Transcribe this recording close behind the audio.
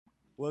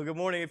Well, good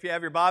morning. If you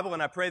have your Bible,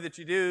 and I pray that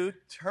you do,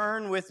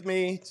 turn with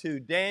me to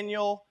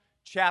Daniel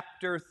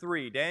chapter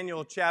 3.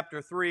 Daniel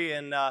chapter 3,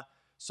 and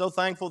so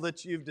thankful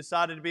that you've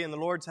decided to be in the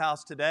Lord's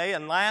house today.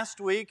 And last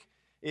week,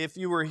 if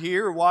you were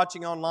here or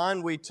watching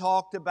online, we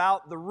talked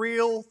about the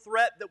real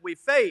threat that we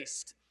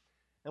faced.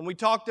 And we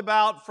talked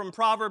about from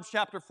Proverbs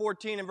chapter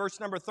 14 and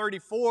verse number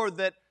 34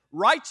 that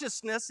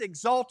righteousness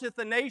exalteth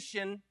a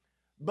nation,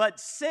 but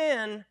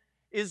sin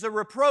is a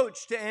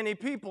reproach to any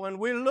people. And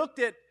we looked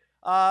at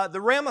the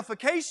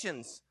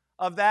ramifications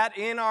of that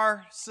in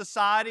our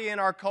society, in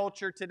our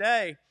culture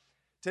today.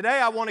 Today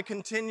I want to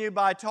continue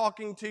by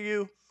talking to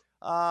you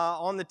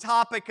on the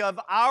topic of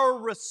our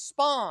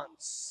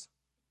response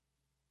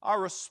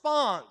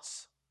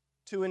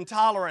to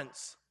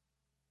intolerance.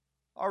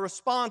 Our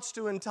response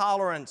to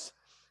intolerance.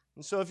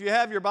 And so if you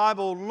have your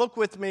Bible, look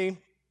with me.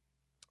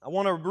 I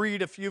want to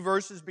read a few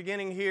verses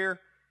beginning here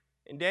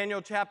in Daniel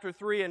chapter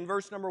 3 and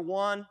verse number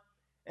 1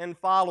 and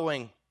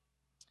following.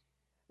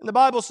 And the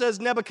Bible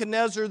says,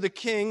 Nebuchadnezzar the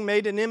king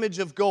made an image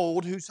of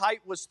gold, whose height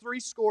was 80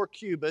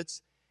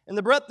 cubits, and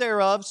the breadth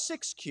thereof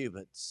 6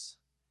 cubits.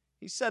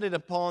 He set it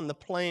upon the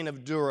plain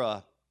of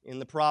Dura in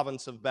the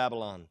province of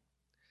Babylon.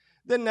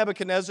 Then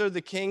Nebuchadnezzar the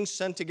king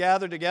sent to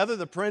gather together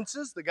the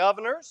princes, the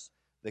governors,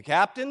 the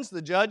captains,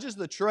 the judges,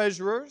 the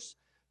treasurers,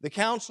 the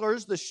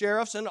counselors, the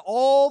sheriffs, and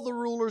all the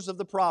rulers of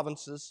the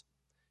provinces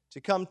to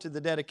come to the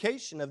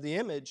dedication of the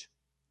image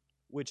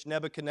which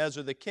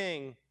Nebuchadnezzar the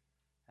king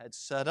had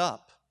set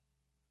up.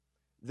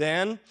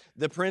 Then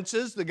the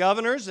princes, the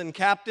governors and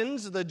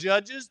captains, the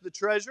judges, the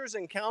treasurers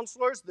and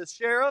counselors, the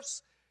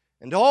sheriffs,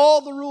 and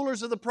all the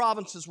rulers of the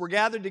provinces were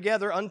gathered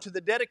together unto the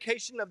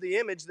dedication of the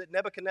image that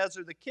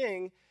Nebuchadnezzar the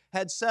king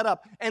had set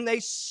up. And they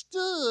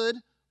stood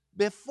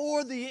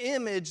before the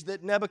image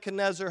that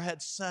Nebuchadnezzar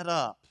had set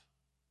up.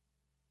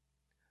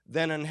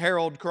 Then an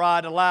herald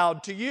cried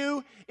aloud, To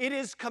you it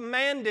is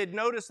commanded,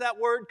 notice that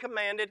word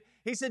commanded.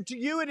 He said, To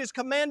you it is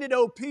commanded,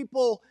 O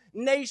people,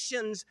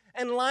 nations,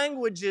 and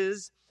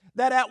languages,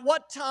 that at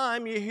what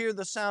time you hear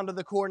the sound of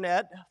the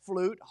cornet,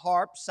 flute,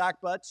 harp,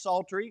 sackbut,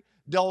 psaltery,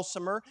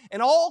 dulcimer,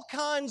 and all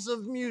kinds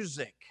of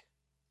music,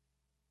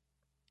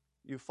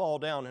 you fall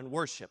down and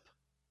worship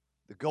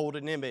the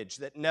golden image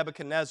that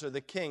Nebuchadnezzar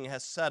the king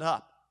has set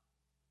up.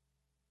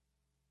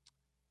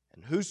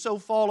 And whoso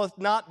falleth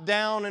not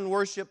down and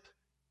worship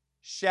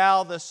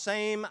shall the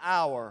same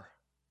hour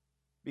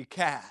be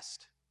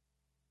cast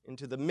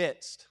into the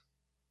midst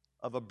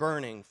of a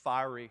burning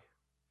fiery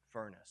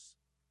furnace.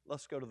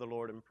 Let's go to the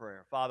Lord in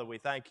prayer. Father, we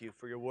thank you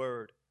for your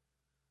word.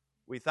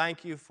 We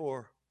thank you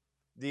for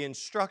the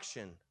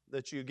instruction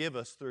that you give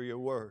us through your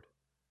word,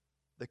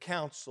 the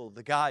counsel,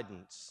 the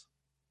guidance.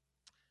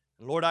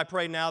 And Lord, I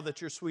pray now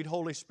that your sweet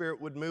Holy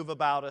Spirit would move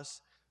about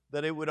us,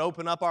 that it would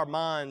open up our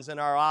minds and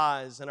our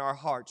eyes and our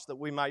hearts, that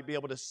we might be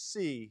able to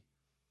see,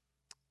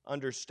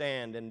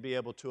 understand, and be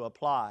able to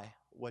apply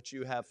what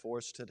you have for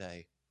us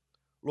today.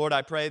 Lord,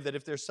 I pray that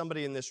if there's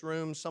somebody in this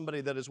room,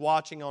 somebody that is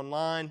watching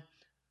online,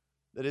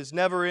 that has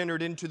never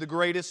entered into the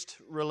greatest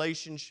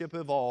relationship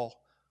of all,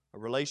 a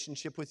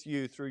relationship with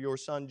you through your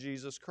Son,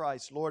 Jesus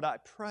Christ. Lord, I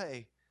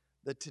pray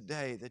that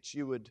today that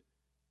you would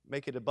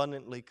make it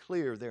abundantly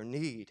clear their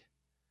need.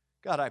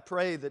 God, I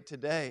pray that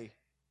today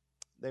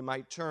they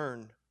might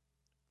turn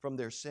from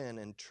their sin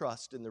and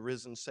trust in the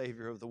risen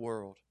Savior of the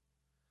world.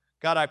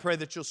 God, I pray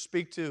that you'll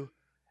speak to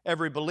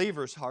every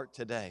believer's heart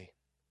today,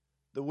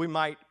 that we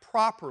might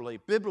properly,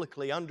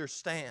 biblically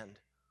understand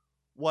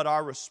what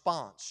our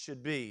response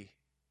should be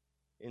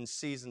in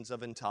seasons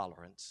of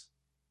intolerance.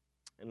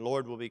 And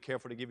Lord, we'll be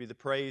careful to give you the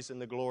praise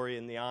and the glory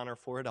and the honor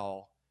for it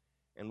all.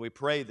 And we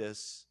pray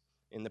this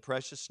in the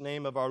precious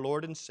name of our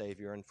Lord and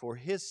Savior, and for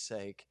His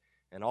sake.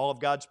 And all of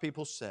God's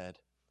people said,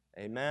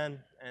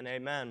 Amen and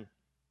amen.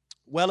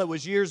 Well, it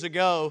was years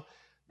ago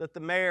that the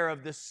mayor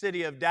of the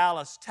city of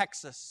Dallas,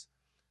 Texas,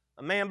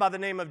 a man by the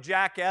name of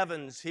Jack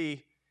Evans,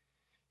 he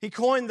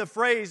coined the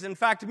phrase. In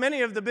fact,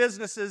 many of the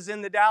businesses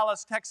in the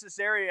Dallas, Texas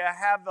area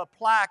have a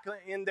plaque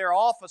in their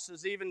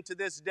offices even to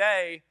this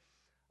day,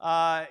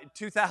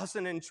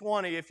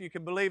 2020, if you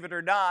can believe it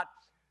or not,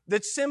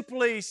 that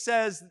simply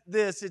says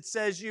this. It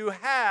says, you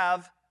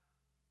have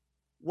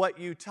what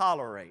you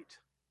tolerate.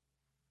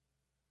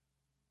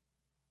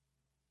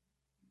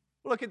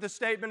 Look at the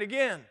statement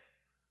again.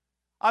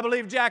 I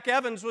believe Jack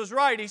Evans was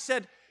right. He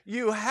said,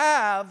 you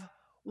have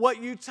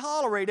what you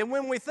tolerate. And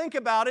when we think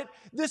about it,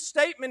 this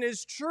statement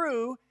is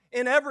true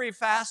in every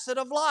facet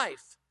of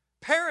life.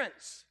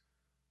 Parents,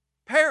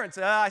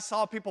 I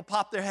saw people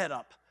pop their head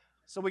up.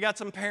 So we got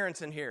some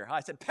parents in here.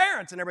 I said,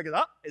 parents, and everybody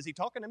goes, is he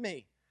talking to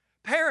me?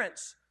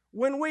 Parents,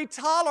 when we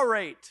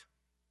tolerate,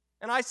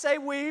 and I say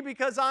we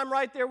because I'm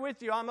right there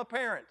with you, I'm a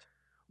parent.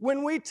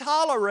 When we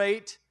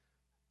tolerate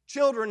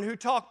children who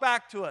talk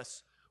back to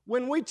us,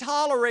 when we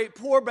tolerate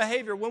poor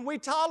behavior, when we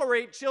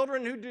tolerate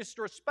children who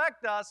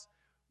disrespect us,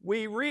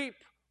 we reap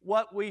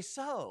what we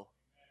sow.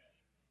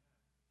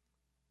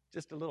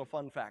 Just a little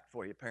fun fact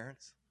for you,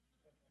 parents.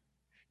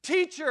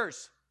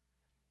 Teachers,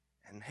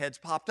 and heads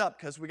popped up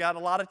because we got a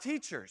lot of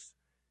teachers.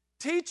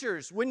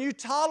 Teachers, when you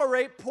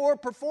tolerate poor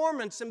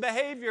performance and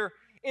behavior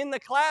in the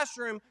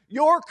classroom,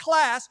 your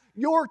class,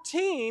 your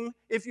team,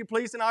 if you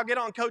please, and I'll get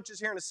on coaches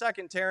here in a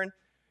second, Taryn,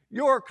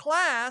 your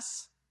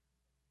class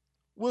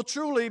will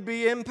truly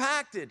be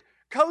impacted.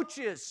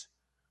 Coaches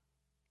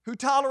who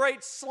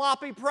tolerate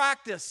sloppy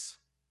practice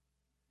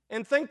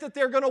and think that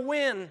they're going to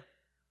win,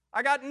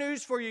 I got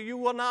news for you. You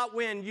will not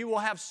win. You will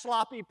have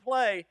sloppy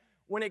play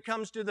when it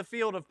comes to the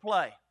field of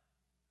play.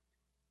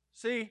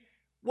 See,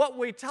 what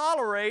we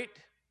tolerate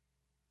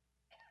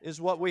is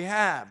what we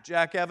have.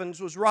 Jack Evans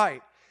was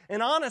right.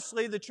 And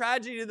honestly, the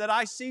tragedy that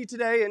I see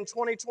today in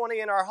 2020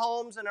 in our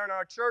homes and in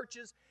our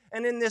churches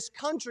and in this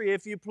country,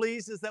 if you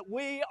please, is that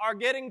we are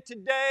getting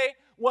today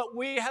what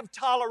we have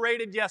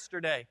tolerated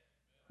yesterday.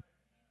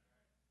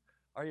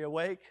 Are you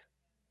awake?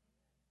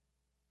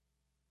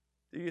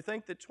 Do you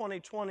think that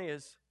 2020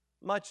 is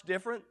much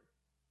different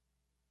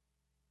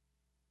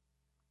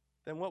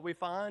than what we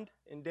find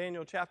in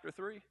Daniel chapter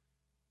 3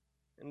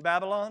 in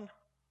Babylon?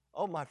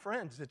 Oh, my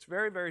friends, it's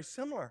very, very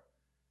similar.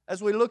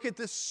 As we look at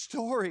this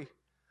story,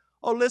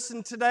 oh,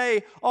 listen,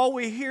 today, all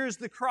we hear is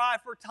the cry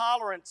for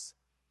tolerance.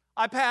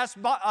 I pass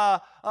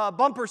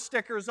bumper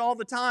stickers all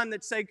the time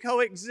that say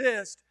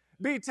coexist,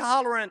 be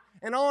tolerant,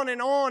 and on,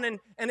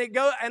 and it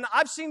go. And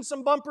I've seen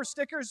some bumper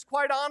stickers,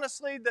 quite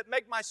honestly, that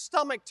make my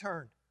stomach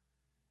turn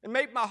and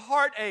make my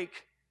heart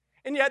ache.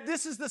 And yet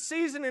this is the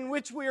season in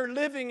which we are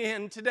living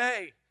in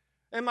today.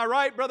 Am I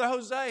right, Brother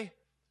Jose?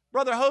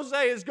 Brother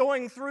Jose is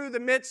going through the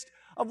midst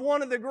of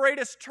one of the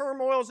greatest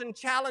turmoils and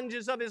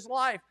challenges of his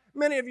life.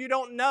 Many of you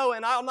don't know,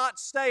 and I'll not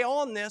stay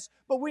on this,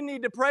 but we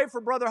need to pray for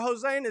Brother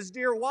Jose and his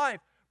dear wife.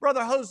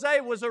 Brother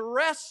Jose was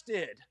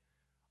arrested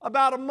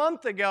about a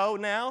month ago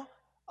now,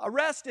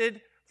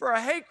 arrested for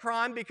a hate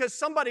crime because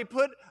somebody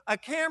put a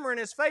camera in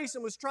his face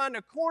and was trying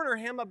to corner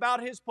him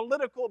about his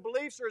political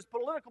beliefs or his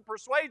political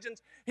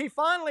persuasions. He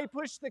finally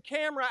pushed the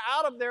camera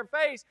out of their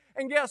face,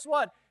 and guess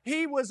what?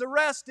 He was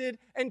arrested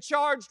and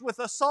charged with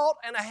assault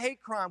and a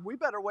hate crime. We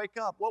better wake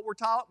up. What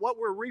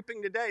we're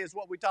reaping today is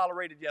what we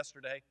tolerated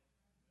yesterday.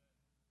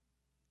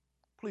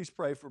 Please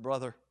pray for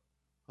Brother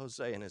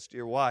Jose and his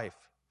dear wife.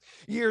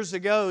 Years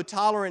ago,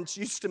 tolerance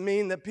used to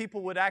mean that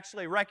people would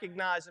actually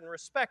recognize and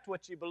respect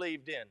what you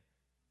believed in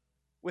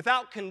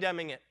without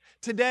condemning it.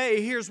 Today,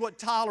 here's what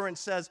tolerance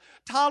says.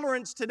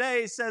 Tolerance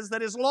today says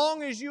that as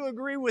long as you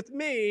agree with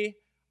me,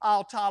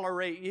 I'll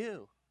tolerate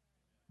you.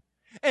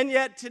 And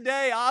yet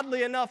today,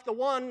 oddly enough, the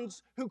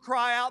ones who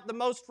cry out the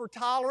most for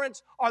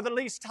tolerance are the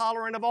least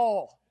tolerant of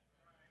all.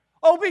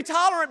 Oh, be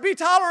tolerant, be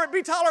tolerant,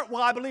 be tolerant.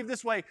 Well, I believe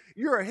this way.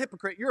 You're a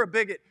hypocrite, you're a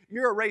bigot,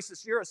 you're a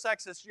racist, you're a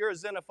sexist, you're a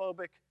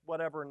xenophobic,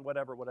 whatever and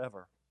whatever,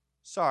 whatever.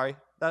 Sorry,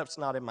 that's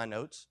not in my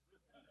notes.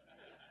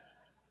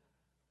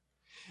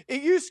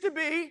 It used to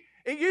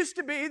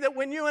be that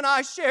when you and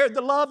I shared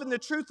the love and the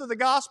truth of the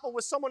gospel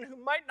with someone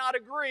who might not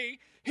agree,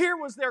 here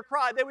was their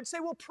cry. They would say,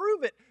 well,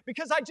 prove it,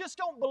 because I just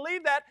don't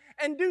believe that,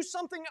 and do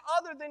something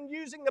other than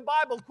using the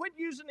Bible. Quit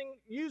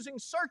using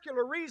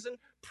circular reason.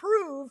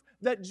 Prove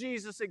that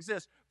Jesus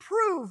exists.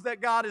 Prove that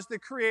God is the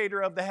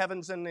creator of the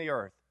heavens and the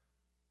earth.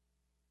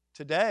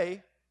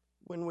 Today,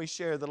 when we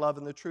share the love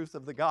and the truth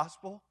of the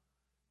gospel,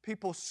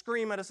 people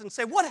scream at us and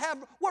say, what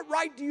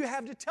right do you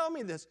have to tell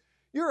me this?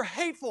 You're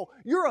hateful.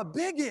 You're a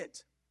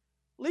bigot.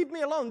 Leave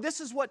me alone. This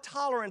is what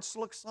tolerance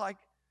looks like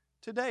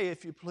today,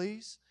 if you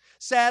please.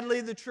 Sadly,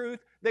 the truth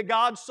that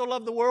God so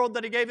loved the world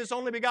that He gave His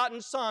only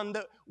begotten Son,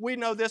 that we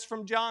know this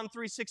from John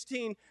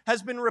 3:16,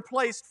 has been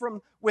replaced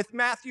with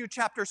Matthew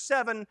chapter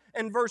 7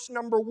 and verse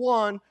number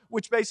 1,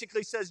 which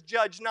basically says,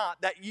 judge not,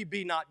 that ye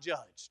be not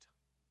judged.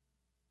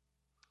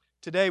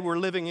 Today, we're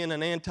living in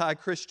an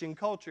anti-Christian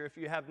culture, if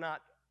you have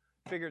not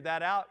figured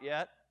that out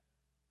yet.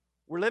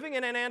 We're living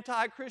in an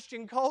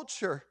anti-Christian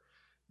culture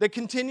that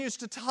continues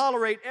to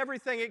tolerate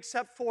everything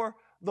except for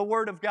the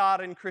Word of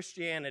God and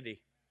Christianity.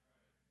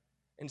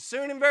 And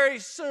soon and very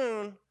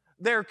soon,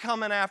 they're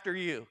coming after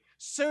you.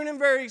 Soon and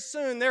very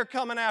soon, they're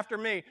coming after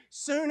me.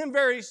 Soon and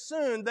very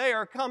soon, they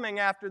are coming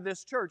after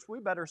this church. We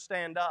better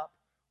stand up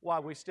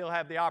while we still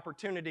have the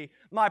opportunity.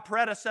 My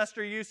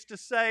predecessor used to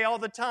say all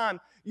the time,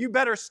 you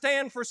better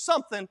stand for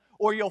something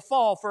or you'll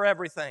fall for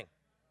everything.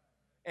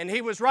 And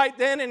he was right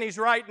then and he's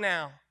right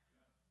now.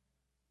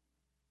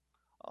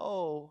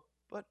 Oh,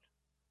 but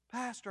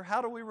Pastor,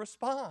 how do we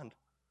respond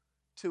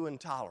to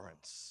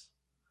intolerance?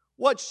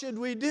 What should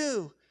we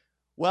do?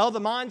 Well, the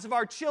minds of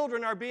our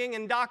children are being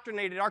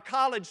indoctrinated. Our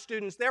college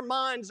students, their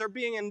minds are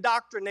being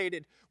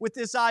indoctrinated with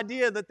this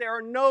idea that there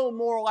are no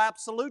moral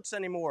absolutes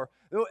anymore,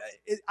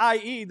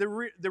 i.e.,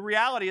 the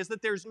reality is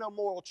that there's no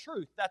moral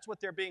truth. That's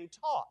what they're being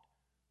taught.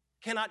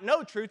 Cannot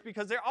know truth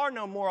because there are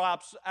no moral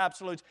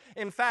absolutes.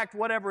 In fact,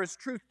 whatever is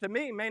truth to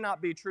me may not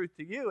be truth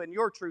to you, and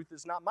your truth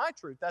is not my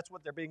truth. That's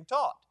what they're being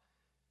taught.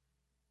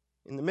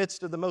 In the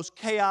midst of the most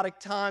chaotic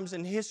times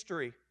in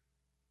history,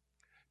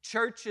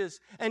 churches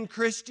and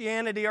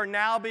Christianity are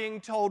now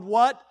being told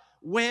what,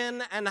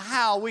 when, and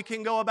how we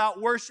can go about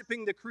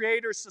worshiping the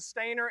Creator,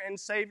 Sustainer, and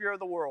Savior of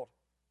the world.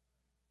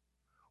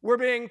 We're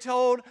being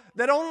told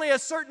that only a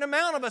certain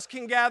amount of us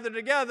can gather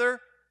together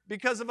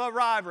because of a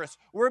virus.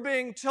 We're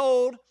being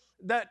told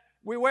that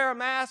we wear a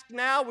mask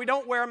now, we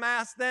don't wear a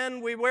mask then.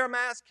 We wear a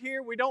mask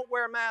here, we don't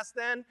wear a mask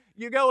then.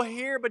 You go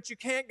here, but you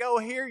can't go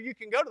here. You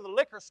can go to the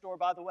liquor store,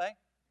 by the way.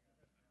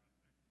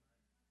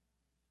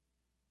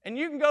 And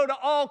you can go to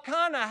all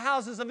kind of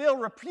houses of ill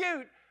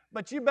repute,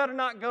 but you better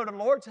not go to the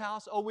Lord's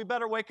house. Oh, we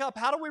better wake up.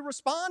 How do we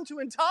respond to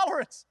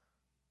intolerance?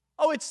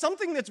 Oh, it's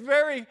something that's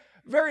very,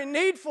 very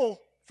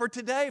needful for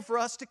today for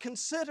us to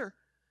consider.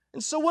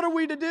 And so what are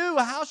we to do?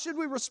 How should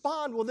we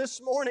respond? Well, this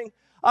morning,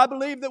 I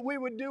believe that we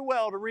would do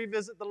well to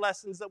revisit the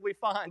lessons that we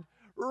find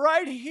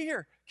right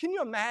here. Can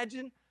you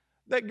imagine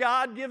that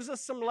God gives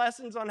us some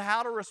lessons on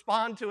how to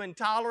respond to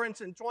intolerance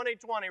in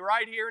 2020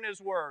 right here in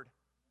His Word?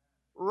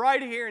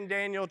 Right here in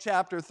Daniel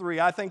chapter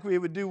 3. I think we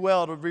would do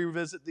well to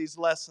revisit these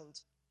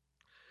lessons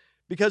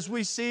because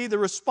we see the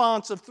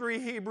response of 3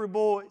 Hebrew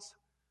boys,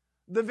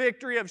 the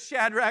victory of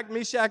Shadrach,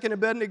 Meshach, and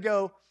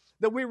Abednego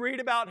that we read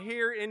about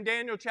here in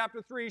Daniel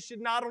chapter 3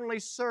 should not only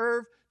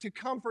serve to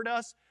comfort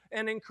us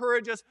and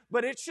encourage us,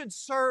 but it should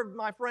serve,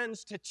 my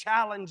friends, to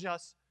challenge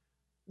us.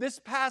 This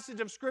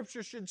passage of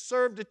Scripture should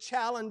serve to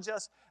challenge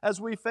us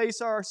as we face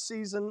our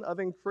season of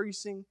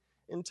increasing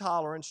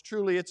intolerance.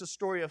 Truly, it's a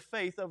story of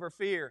faith over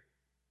fear.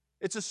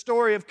 It's a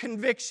story of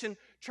conviction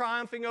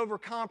triumphing over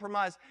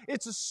compromise.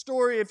 It's a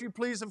story, if you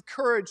please, of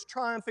courage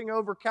triumphing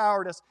over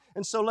cowardice.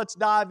 And so let's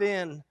dive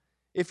in.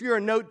 If you're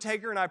a note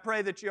taker, and I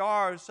pray that you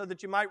are, so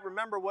that you might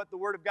remember what the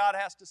Word of God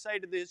has to say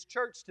to this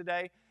church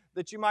today,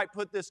 that you might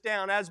put this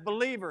down. As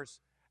believers,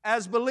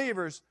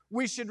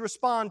 we should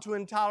respond to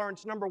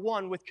intolerance, number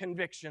 1, with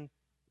conviction.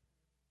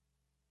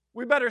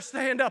 We better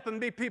stand up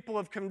and be people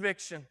of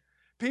conviction,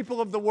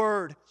 people of the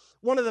Word.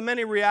 One of the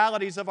many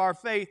realities of our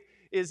faith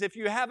is if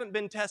you haven't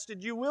been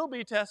tested, you will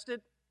be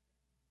tested.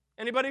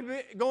 Anybody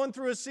going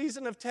through a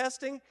season of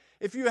testing?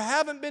 If you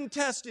haven't been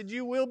tested,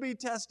 you will be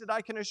tested,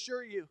 I can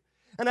assure you.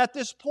 And at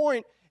this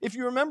point, if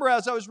you remember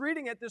as I was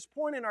reading at this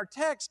point in our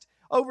text,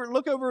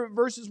 look over at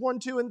verses 1,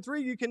 2, and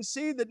 3, you can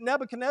see that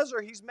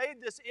Nebuchadnezzar, he's made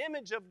this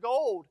image of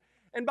gold.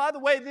 And by the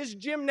way, this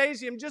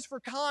gymnasium, just for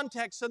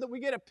context, so that we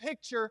get a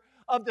picture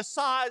of the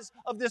size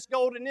of this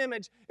golden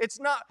image, it's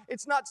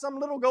not some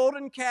little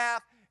golden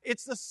calf.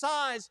 It's the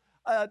size.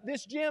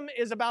 This gym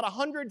is about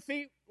 100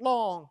 feet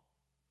long.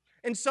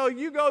 And so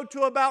you go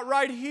to about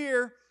right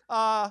here,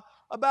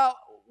 about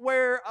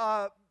where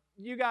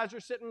you guys are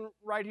sitting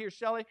right here,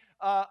 Shelley,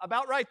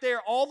 about right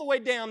there, all the way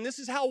down. This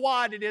is how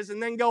wide it is,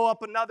 and then go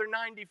up another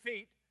 90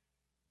 feet.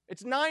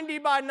 It's 90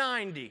 by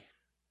 90.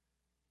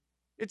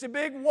 It's a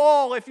big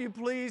wall, if you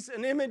please,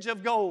 an image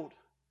of gold.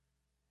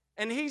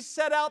 And he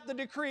set out the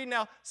decree.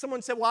 Now,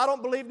 someone said, well, I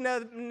don't believe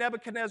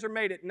Nebuchadnezzar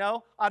made it.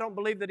 No, I don't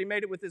believe that he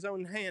made it with his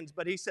own hands,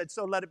 but he said,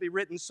 so let it be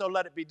written, so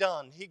let it be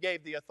done. He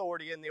gave the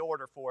authority and the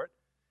order for it.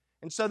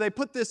 And so they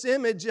put this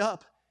image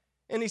up,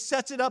 and he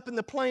sets it up in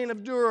the plain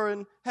of Dura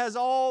and has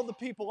all the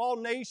people, all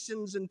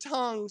nations and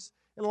tongues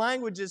and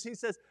languages. He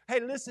says, hey,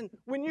 listen,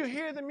 when you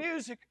hear the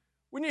music,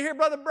 when you hear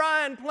Brother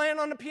Brian playing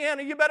on the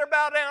piano, you better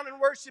bow down and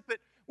worship it.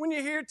 When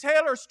you hear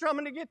Taylor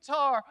strumming the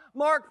guitar,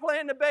 Mark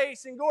playing the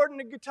bass, and Gordon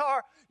the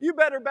guitar, you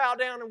better bow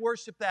down and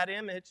worship that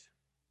image.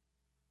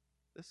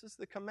 This is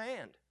the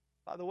command.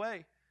 By the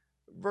way,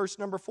 verse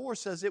number 4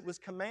 says it was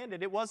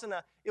commanded. It wasn't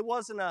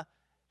a,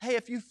 hey,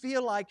 if you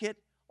feel like it,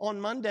 on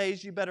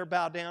Mondays, you better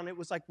bow down. It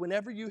was like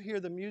whenever you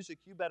hear the music,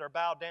 you better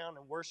bow down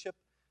and worship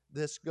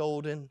this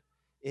golden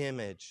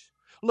image.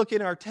 Look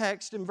in our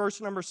text in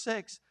verse number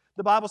 6.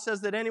 The Bible says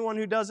that anyone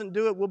who doesn't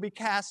do it will be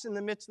cast in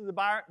the midst of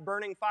the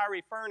burning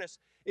fiery furnace.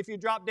 If you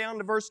drop down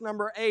to verse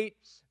number 8,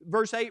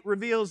 verse 8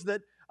 reveals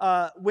that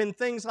when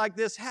things like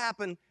this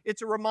happen,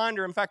 it's a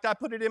reminder. In fact, I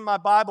put it in my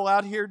Bible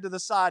out here to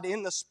the side,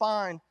 in the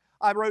spine.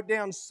 I wrote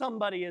down,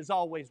 somebody is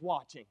always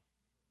watching.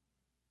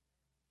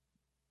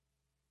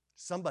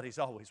 Somebody's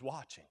always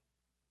watching.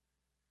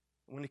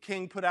 When the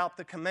king put out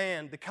the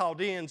command, the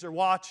Chaldeans are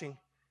watching.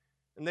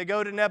 And they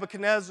go to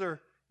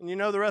Nebuchadnezzar, and you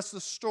know the rest of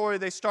the story.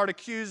 They start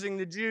accusing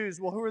the Jews.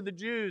 Well, who are the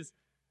Jews?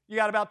 You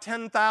got about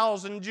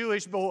 10,000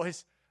 Jewish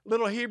boys,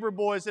 little Hebrew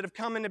boys that have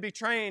come in to be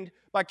trained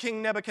by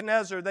King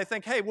Nebuchadnezzar. They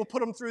think, hey, we'll put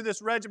them through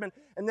this regimen,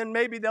 and then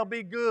maybe they'll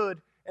be good,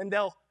 and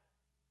they'll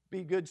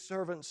be good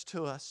servants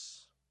to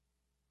us.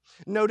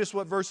 Notice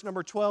what verse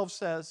number 12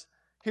 says.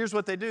 Here's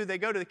what they do. They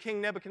go to the King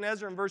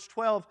Nebuchadnezzar in verse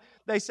 12.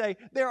 They say,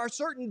 there are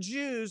certain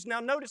Jews, now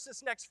notice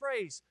this next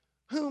phrase,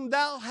 whom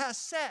thou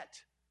hast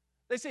set.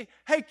 They say,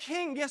 hey,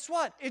 king, guess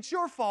what? It's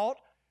your fault.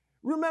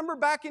 Remember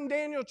back in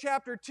Daniel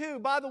chapter 2.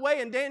 By the way,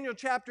 in Daniel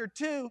chapter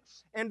 2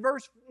 and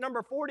verse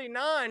number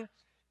 49,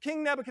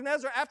 King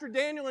Nebuchadnezzar, after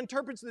Daniel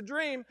interprets the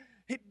dream,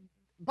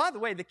 by the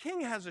way, the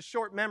king has a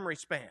short memory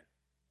span.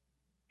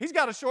 He's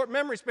got a short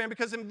memory span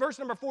because in verse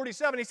number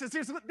 47, he says,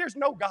 there's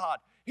no God.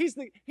 He's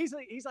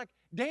like,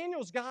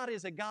 Daniel's God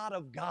is a God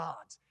of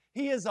gods.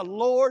 He is a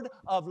Lord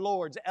of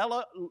lords,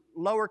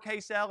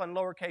 lowercase l and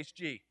lowercase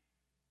g.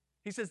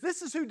 He says,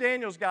 this is who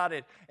Daniel's God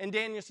is. And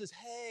Daniel says,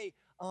 hey,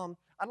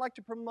 I'd like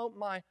to promote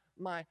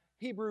my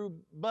Hebrew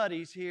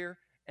buddies here.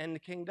 And the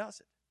king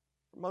does it.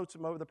 promotes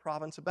him over the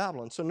province of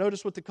Babylon. So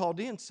notice what the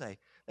Chaldeans say.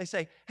 They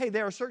say, hey,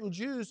 there are certain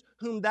Jews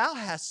whom thou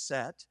hast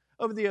set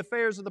over the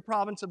affairs of the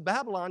province of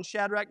Babylon,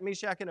 Shadrach,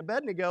 Meshach, and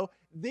Abednego.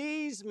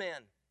 These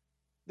men,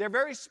 they're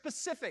very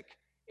specific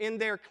in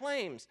their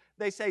claims.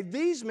 They say,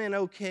 these men,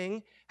 O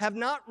king, have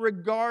not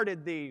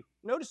regarded thee.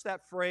 Notice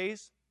that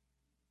phrase.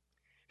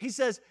 He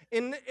says,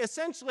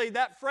 essentially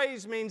that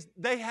phrase means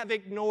they have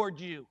ignored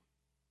you.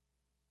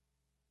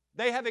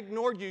 They have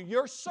ignored you.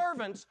 Your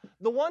servants,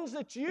 the ones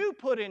that you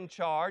put in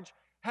charge,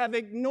 have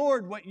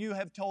ignored what you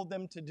have told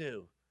them to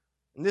do.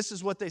 And this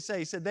is what they say.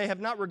 He said, they have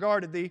not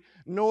regarded thee,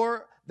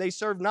 nor they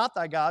serve not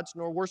thy gods,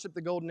 nor worship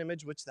the golden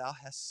image which thou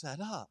hast set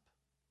up.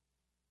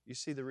 You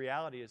see, the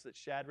reality is that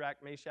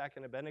Shadrach, Meshach,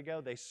 and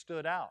Abednego, they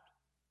stood out.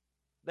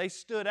 They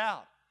stood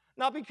out.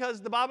 Not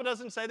because the Bible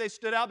doesn't say they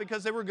stood out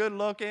because they were good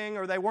looking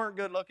or they weren't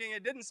good looking.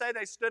 It didn't say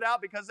they stood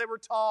out because they were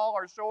tall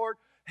or short,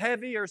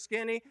 heavy or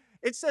skinny.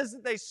 It says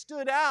that they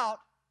stood out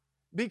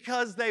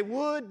because they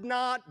would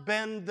not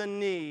bend the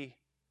knee.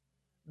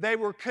 They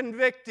were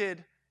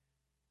convicted.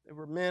 They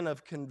were men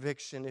of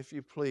conviction, if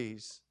you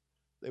please.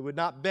 They would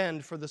not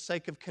bend for the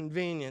sake of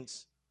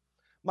convenience.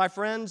 My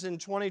friends, in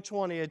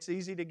 2020, it's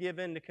easy to give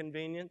in to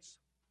convenience.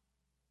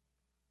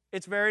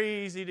 It's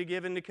very easy to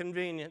give in to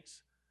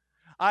convenience.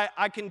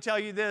 I can tell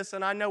you this,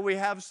 and I know we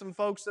have some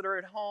folks that are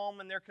at home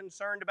and they're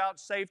concerned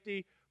about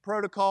safety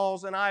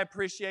protocols, and I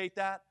appreciate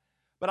that.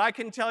 But I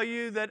can tell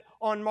you that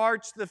on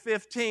March the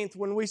 15th,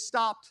 when we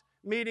stopped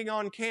meeting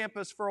on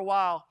campus for a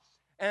while,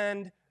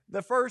 and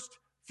the first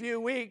few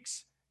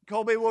weeks,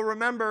 Colby will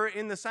remember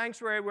in the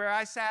sanctuary where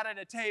I sat at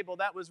a table,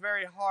 that was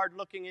very hard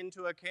looking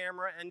into a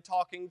camera and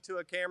talking to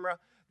a camera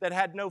that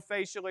had no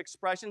facial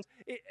expressions.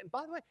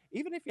 By the way,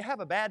 even if you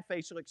have a bad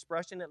facial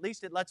expression, at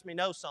least it lets me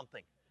know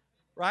something,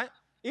 right?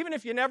 Even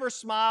if you never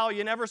smile,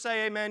 you never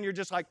say amen, you're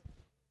just like,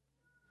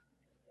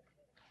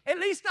 at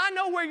least I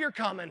know where you're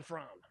coming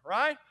from,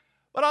 right?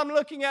 But I'm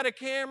looking at a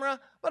camera,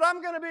 but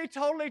I'm going to be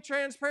totally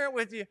transparent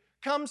with you.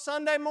 Come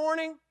Sunday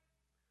morning,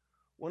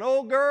 when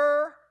old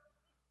girl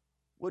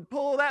would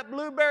pull that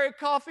blueberry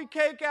coffee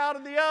cake out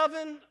of the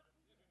oven,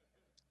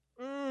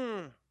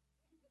 and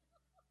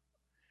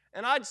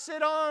I'd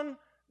sit on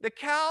the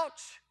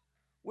couch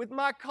with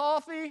my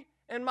coffee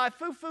and my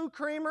foo-foo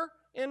creamer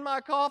in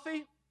my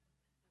coffee.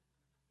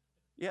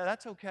 Yeah,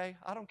 that's okay.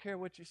 I don't care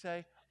what you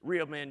say.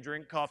 Real men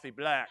drink coffee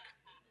black.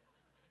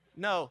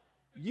 No,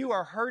 you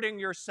are hurting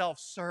yourself,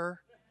 sir,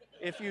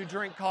 if you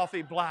drink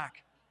coffee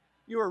black.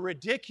 You are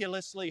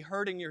ridiculously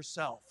hurting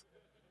yourself.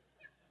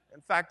 In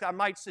fact, I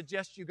might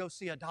suggest you go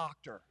see a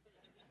doctor.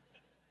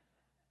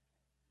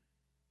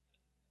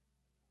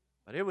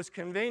 But it was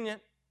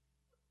convenient.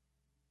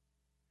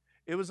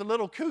 It was a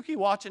little kooky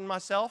watching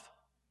myself.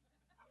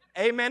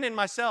 Amen in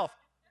myself.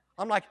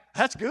 I'm like,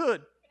 that's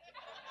good.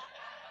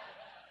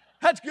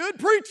 That's good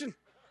preaching.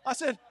 I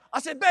said,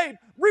 babe,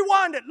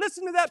 rewind it.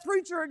 Listen to that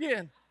preacher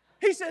again.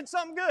 He said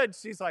something good.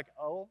 She's like,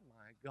 oh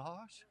my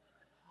gosh.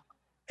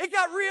 It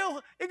got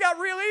real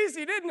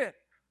easy, didn't it?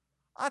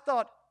 I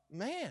thought,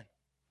 man,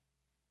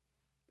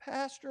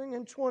 pastoring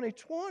in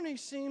 2020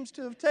 seems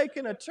to have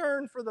taken a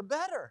turn for the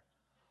better.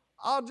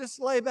 I'll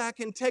just lay back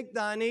and take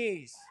thine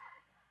ease.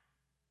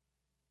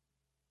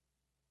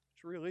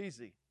 It's real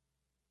easy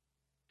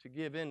to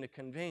give in to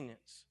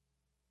convenience.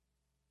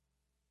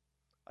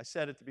 I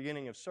said at the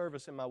beginning of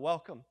service in my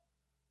welcome,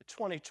 that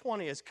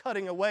 2020 is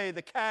cutting away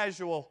the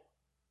casual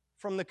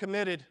from the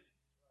committed.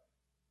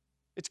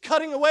 It's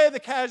cutting away the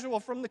casual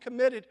from the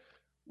committed.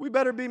 We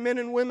better be men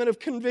and women of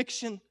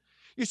conviction.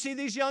 You see,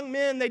 these young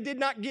men, they did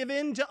not give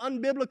in to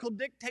unbiblical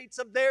dictates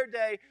of their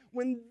day.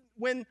 When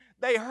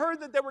they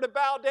heard that they were to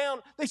bow down,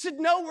 they said,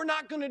 no, we're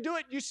not going to do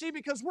it. You see,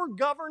 because we're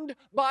governed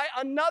by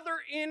another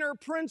inner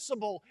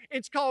principle.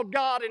 It's called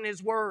God and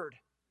His Word.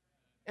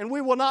 And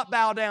we will not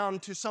bow down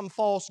to some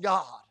false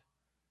god.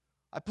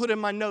 I put in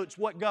my notes,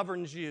 what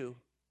governs you?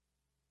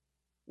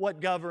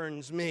 What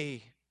governs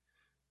me?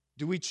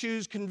 Do we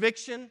choose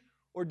conviction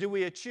or do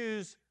we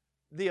choose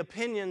the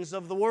opinions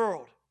of the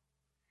world?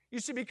 You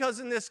see, because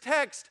in this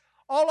text,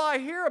 all I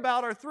hear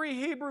about are 3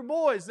 Hebrew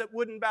boys that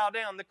wouldn't bow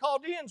down. The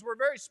Chaldeans were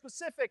very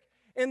specific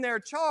in their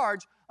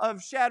charge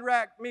of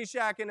Shadrach,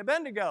 Meshach, and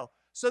Abednego.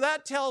 So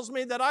that tells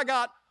me that I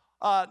got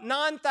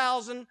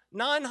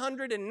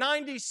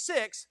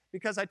 9,996,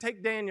 because I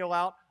take Daniel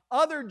out,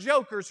 other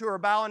jokers who are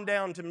bowing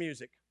down to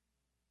music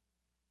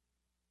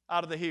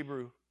out of the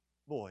Hebrew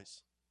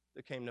boys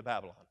that came to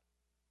Babylon.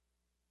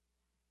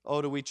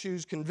 Oh, do we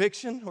choose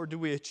conviction or do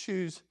we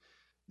choose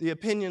the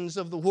opinions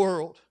of the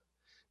world?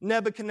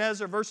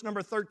 Nebuchadnezzar, verse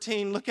number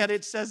 13, look at it,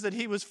 it says that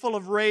he was full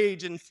of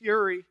rage and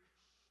fury.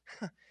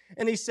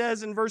 And he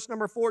says in verse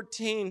number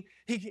 14,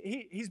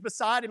 he's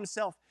beside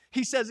himself.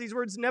 He says these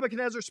words,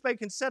 Nebuchadnezzar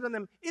spake and said unto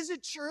them, is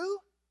it true?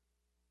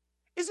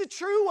 Is it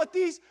true what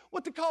the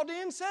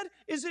Chaldeans said?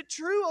 Is it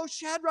true, O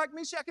Shadrach,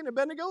 Meshach, and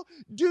Abednego?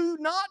 Do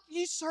not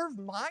ye serve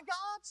my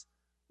gods?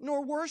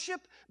 nor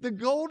worship the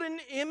golden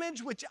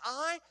image which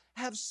I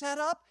have set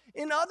up.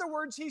 In other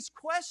words, he's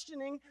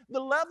questioning the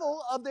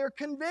level of their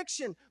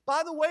conviction.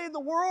 By the way, the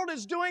world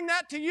is doing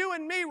that to you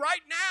and me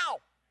right now.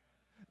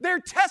 They're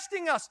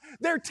testing us.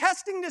 They're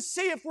testing to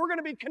see if we're going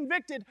to be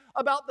convicted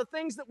about the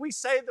things that we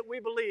say that we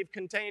believe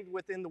contained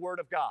within the Word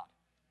of God.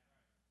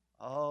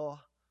 Oh,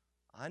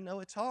 I know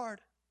it's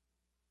hard.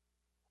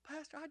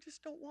 Pastor, I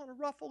just don't want to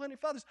ruffle any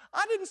feathers.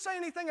 I didn't say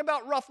anything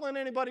about ruffling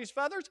anybody's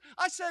feathers.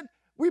 I said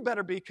we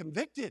better be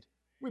convicted.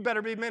 We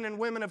better be men and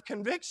women of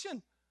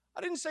conviction.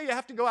 I didn't say you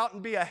have to go out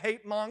and be a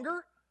hate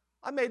monger.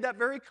 I made that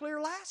very clear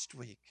last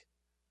week.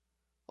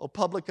 Oh,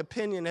 public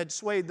opinion had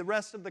swayed the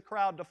rest of the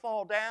crowd to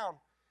fall down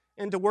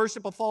and to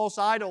worship a false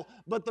idol.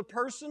 But the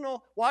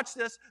personal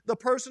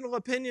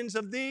opinions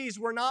of these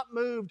were not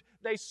moved.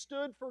 They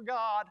stood for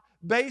God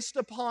based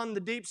upon the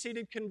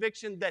deep-seated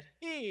conviction that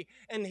He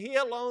and He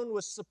alone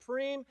was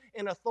supreme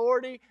in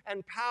authority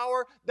and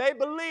power. They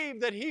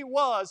believed that He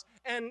was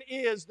and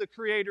is the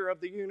creator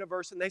of the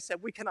universe. And they said,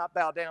 we cannot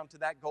bow down to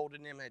that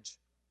golden image.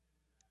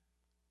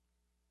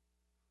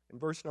 In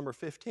verse number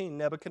 15,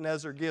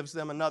 Nebuchadnezzar gives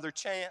them another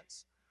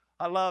chance.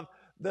 I love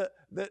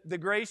the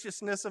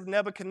graciousness of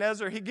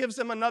Nebuchadnezzar. He gives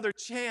them another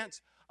chance.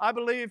 I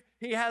believe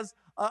he has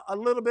a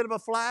little bit of a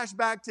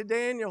flashback to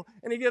Daniel,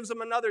 and he gives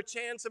them another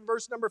chance in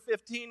verse number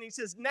 15. He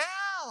says,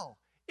 now,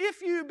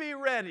 if you be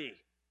ready.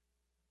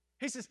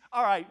 He says,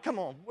 all right, come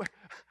on.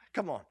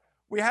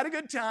 We had a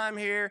good time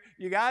here.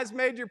 You guys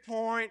made your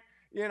point.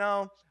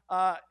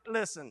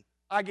 Listen,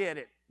 I get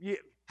it.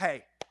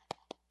 Hey,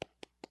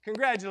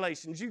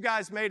 congratulations. You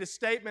guys made a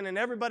statement, and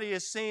everybody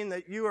has seen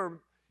that you are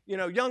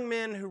young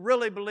men who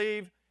really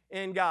believe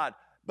in God.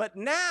 But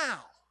now,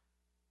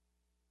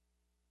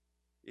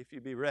 if you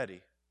be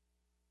ready,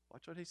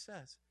 watch what he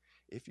says.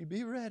 If you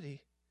be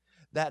ready,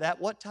 that at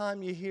what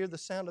time you hear the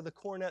sound of the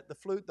cornet, the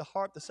flute, the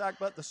harp, the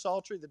sackbut, the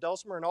psaltery, the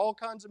dulcimer, and all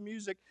kinds of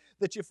music,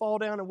 that you fall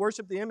down and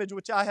worship the image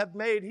which I have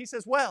made. He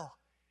says,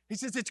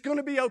 it's going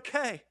to be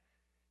okay.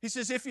 He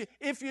says,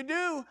 if you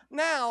do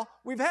now,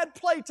 we've had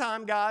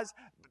playtime, guys,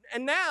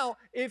 and now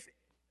if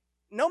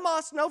no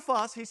muss, no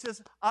fuss. He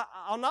says,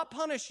 I'll not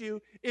punish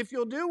you. If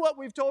you'll do what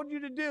we've told you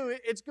to do,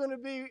 it's going to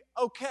be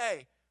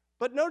okay.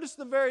 But notice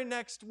the very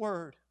next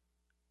word.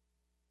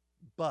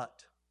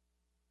 But.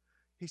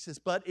 He says,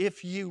 but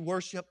if you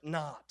worship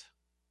not.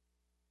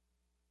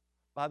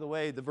 By the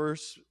way, the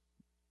verse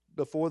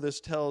before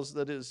this tells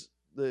that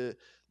in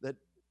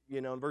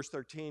verse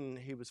 13,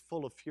 he was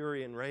full of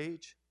fury and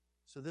rage.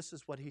 So this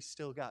is what he's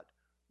still got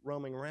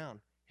roaming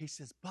around. He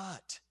says,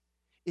 but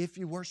if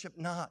you worship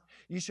not,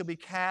 you shall be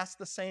cast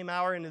the same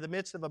hour into the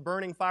midst of a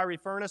burning fiery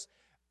furnace.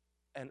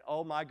 And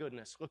oh my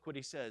goodness, look what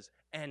he says.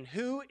 And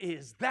who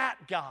is that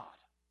God?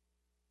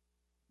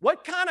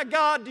 What kind of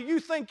God do you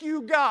think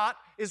you got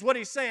is what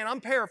he's saying. I'm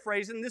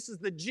paraphrasing. This is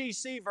the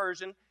GC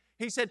version.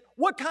 He said,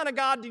 what kind of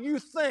God do you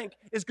think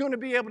is going to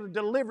be able to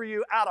deliver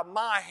you out of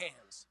my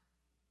hands?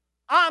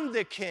 I'm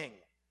the king.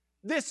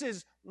 This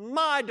is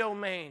my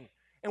domain.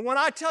 And when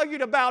I tell you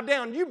to bow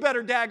down, you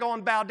better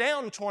daggone bow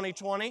down in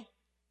 2020.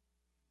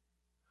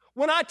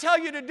 When I tell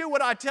you to do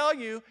what I tell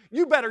you,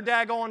 you better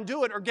daggone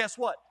do it, or guess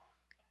what?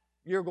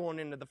 You're going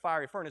into the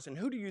fiery furnace. And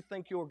who do you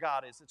think your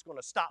God is that's going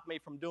to stop me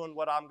from doing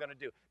what I'm going to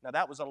do? Now,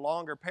 that was a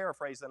longer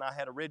paraphrase than I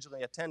had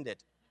originally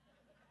intended.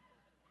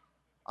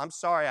 I'm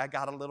sorry I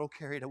got a little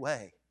carried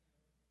away.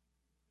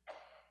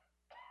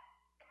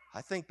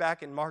 I think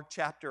back in Mark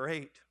chapter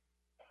 8.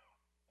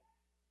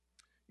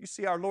 You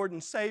see our Lord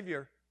and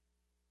Savior.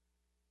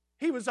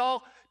 He was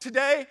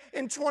today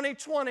in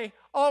 2020,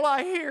 all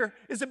I hear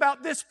is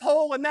about this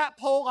poll and that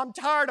poll. I'm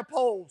tired of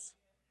polls.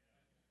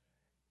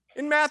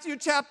 In Mark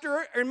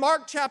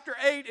chapter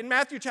 8, in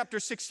Matthew chapter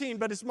 16,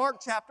 but it's Mark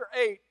chapter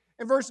 8,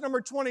 in verse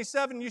number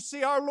 27, you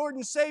see our Lord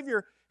and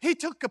Savior, He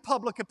took a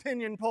public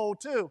opinion poll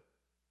too.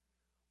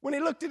 When He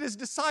looked at His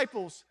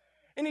disciples,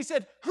 and He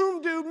said,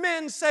 whom do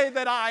men say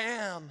that I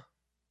am?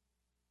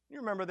 You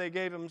remember they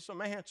gave Him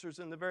some answers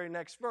in the very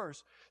next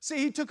verse. See,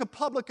 He took a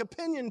public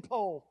opinion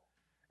poll.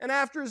 And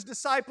after His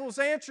disciples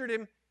answered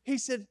Him, He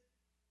said,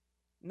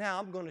 now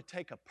I'm going to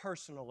take a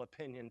personal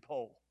opinion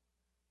poll.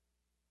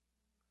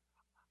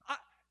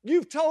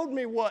 You've told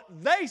me what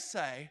they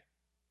say.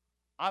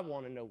 I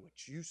want to know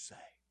what you say.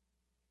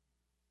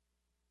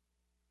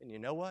 And you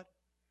know what?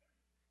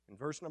 In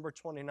verse number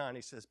 29,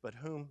 He says, but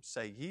whom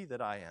say ye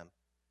that I am?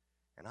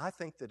 And I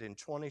think that in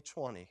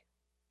 2020,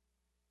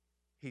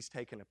 He's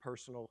taken a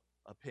personal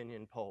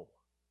opinion poll.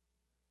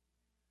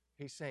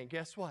 He's saying,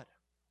 guess what?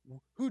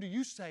 Who do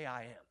you say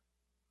I am?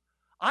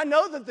 I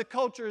know that the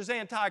culture is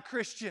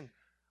anti-Christian.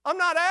 I'm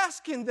not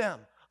asking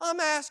them.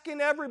 I'm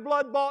asking every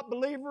blood-bought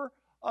believer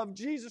of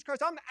Jesus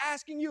Christ. I'm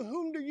asking you,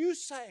 whom do you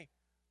say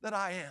that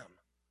I am?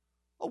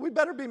 Oh, we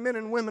better be men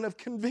and women of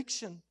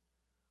conviction.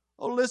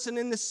 Oh, listen,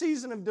 in the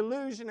season of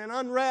delusion and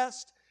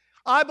unrest,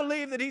 I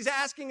believe that He's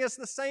asking us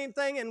the same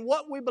thing, and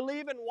what we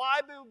believe and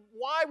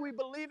why we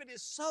believe it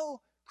is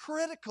so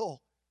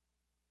critical.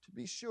 To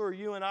be sure,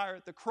 you and I are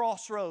at the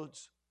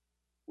crossroads.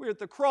 We're at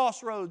the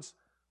crossroads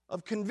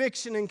of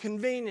conviction and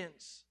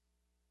convenience.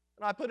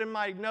 And I put in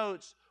my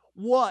notes,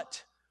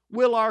 what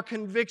will our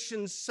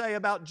convictions say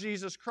about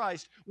Jesus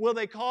Christ? Will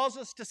they cause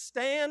us to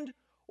stand,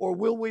 or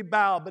will we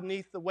bow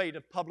beneath the weight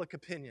of public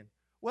opinion?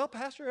 Well,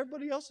 Pastor,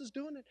 everybody else is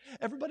doing it.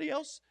 Everybody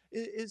else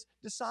is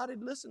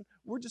decided, listen,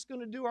 we're just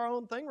going to do our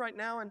own thing right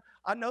now. And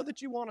I know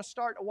that you want to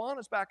start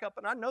Awanas back up.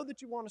 And I know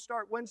that you want to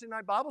start Wednesday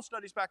night Bible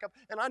studies back up.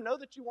 And I know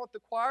that you want the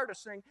choir to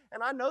sing.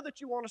 And I know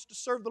that you want us to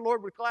serve the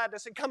Lord with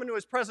gladness and come into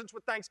His presence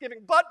with thanksgiving.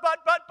 But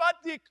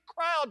the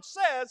crowd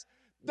says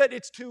that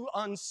it's too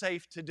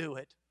unsafe to do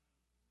it.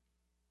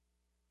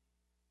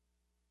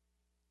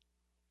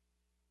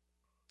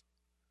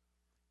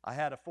 I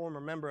had a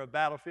former member of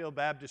Battlefield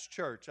Baptist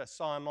Church. I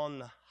saw him on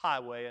the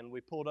highway, and we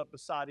pulled up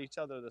beside each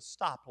other at a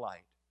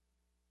stoplight.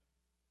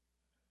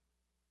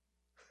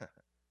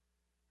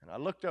 And I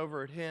looked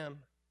over at him,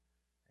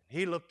 and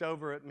he looked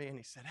over at me, and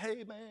he said,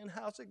 "Hey, man,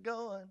 how's it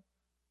going?"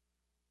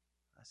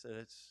 I said,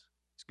 it's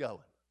going.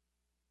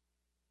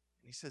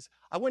 And he says,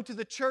 "I went to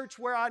the church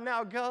where I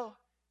now go."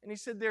 And he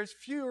said, "There's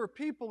fewer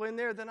people in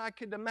there than I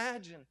could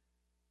imagine."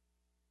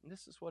 And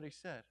this is what he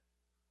said: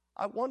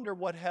 "I wonder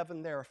what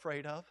heaven they're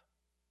afraid of."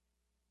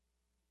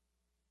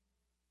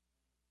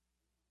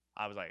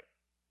 I was like,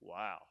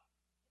 wow.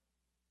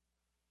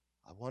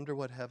 I wonder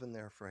what heaven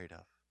they're afraid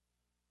of.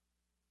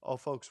 Oh,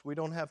 folks, we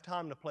don't have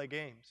time to play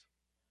games.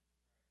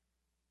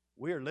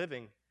 We are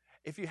living.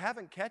 If you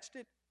haven't catched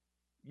it,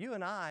 you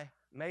and I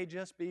may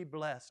just be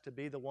blessed to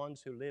be the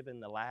ones who live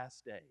in the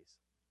last days.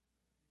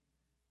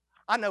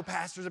 I know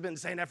pastors have been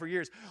saying that for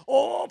years.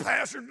 Oh,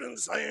 pastors have been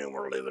saying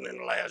we're living in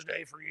the last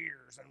day for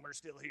years, and we're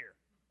still here.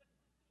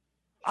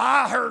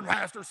 I heard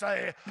pastors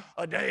say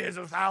a day is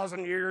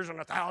 1,000 years and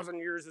 1,000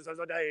 years is as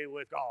a day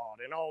with God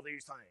and all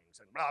these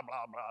things and blah,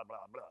 blah, blah, blah,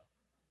 blah.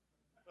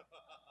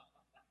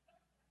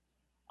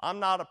 I'm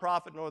not a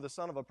prophet nor the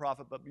son of a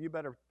prophet, but you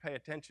better pay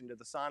attention to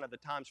the sign of the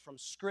times from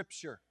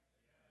Scripture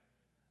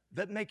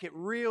that make it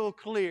real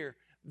clear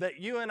that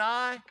you and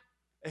I,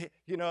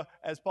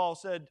 as Paul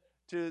said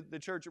to the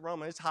church at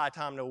Rome, it's high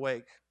time to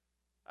awake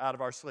out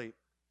of our sleep,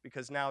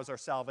 because now is our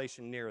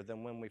salvation nearer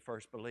than when we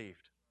first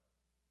believed.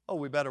 Oh,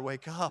 we better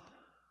wake up.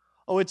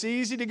 Oh, it's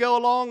easy to go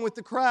along with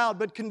the crowd,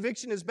 but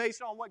conviction is based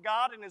on what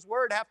God and His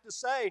Word have to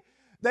say.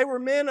 They were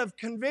men of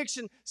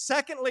conviction.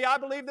 Secondly, I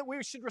believe that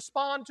we should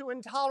respond to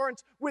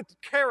intolerance with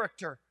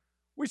character.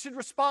 We should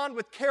respond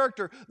with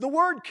character. The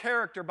word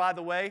character, by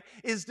the way,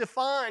 is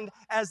defined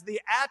as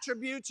the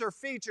attributes or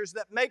features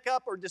that make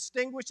up or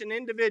distinguish an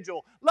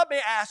individual. Let me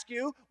ask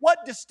you, what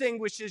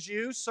distinguishes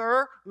you,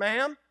 sir,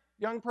 ma'am,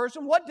 young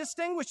person? What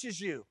distinguishes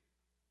you?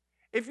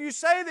 If you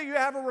say that you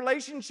have a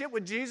relationship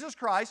with Jesus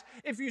Christ,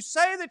 if you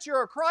say that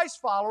you're a Christ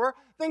follower,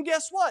 then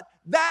guess what?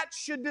 That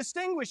should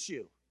distinguish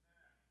you.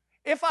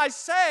 If I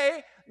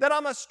say that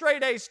I'm a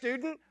straight A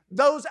student,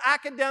 those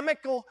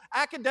academic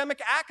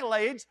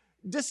accolades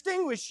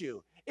distinguish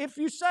you. If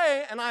you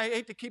say, and I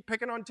hate to keep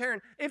picking on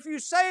Taryn, if you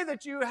say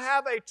that you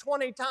have a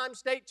 20-time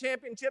state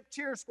championship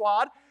cheer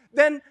squad,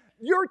 then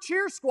your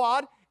cheer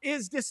squad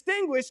is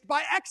distinguished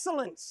by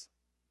excellence.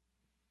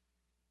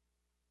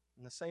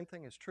 And the same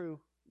thing is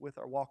true with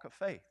our walk of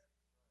faith.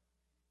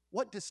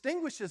 What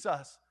distinguishes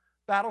us,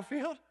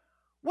 Battlefield?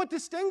 What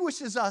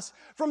distinguishes us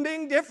from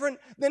being different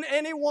than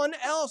anyone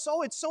else?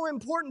 Oh, it's so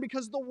important,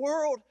 because the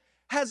world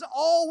has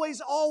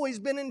always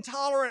been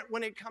intolerant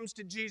when it comes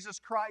to Jesus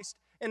Christ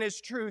and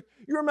His truth.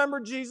 You remember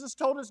Jesus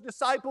told His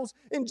disciples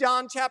in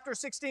John chapter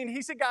 16,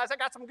 He said, "Guys, I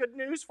got some good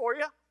news for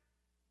you."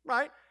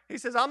 Right? He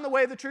says, "I'm the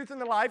way, the truth,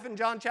 and the life." In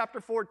John chapter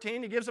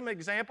 14, He gives them an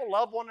example: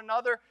 love one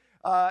another.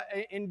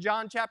 In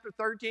John chapter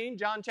 13,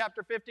 John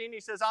chapter 15, He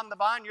says, "I'm the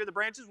vine, you're the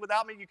branches.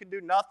 Without me, you can do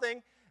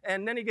nothing."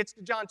 And then He gets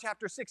to John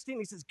chapter 16,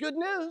 He says, "Good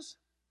news."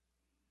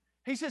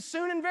 He says,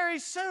 "Soon and very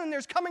soon,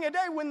 there's coming a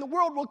day when the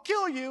world will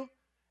kill you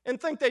and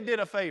think they did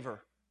a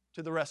favor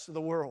to the rest of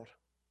the world."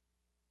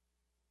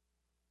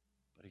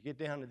 But you get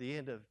down to the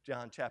end of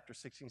John chapter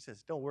 16, He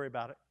says, "Don't worry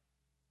about it,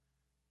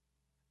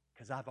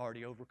 because I've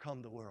already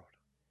overcome the world."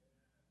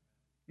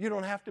 You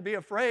don't have to be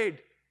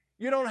afraid.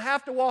 You don't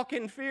have to walk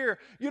in fear.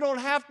 You don't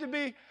have to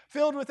be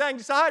filled with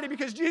anxiety,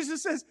 because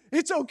Jesus says,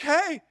 it's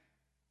okay.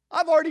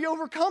 I've already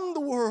overcome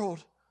the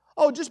world.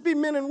 Oh, just be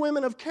men and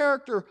women of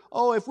character.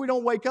 Oh, if we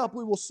don't wake up,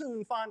 we will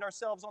soon find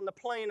ourselves on the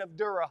plain of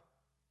Dura,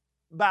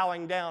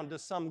 bowing down to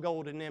some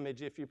golden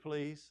image, if you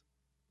please.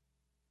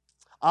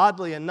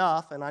 Oddly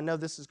enough, and I know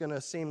this is going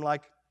to seem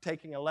like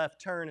taking a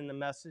left turn in the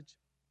message,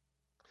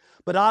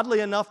 but oddly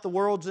enough, the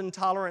world's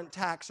intolerant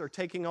tacks are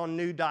taking on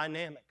new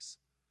dynamics.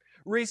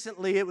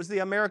 Recently, it was the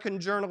American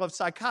Journal of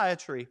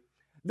Psychiatry.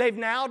 They've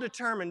now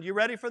determined, you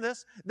ready for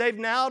this? They've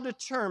now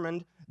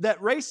determined that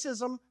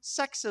racism,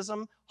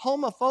 sexism,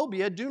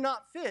 homophobia do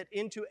not fit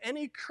into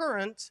any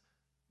current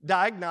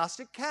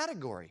diagnostic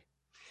category.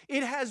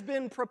 It has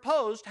been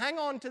proposed, hang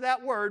on to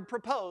that word,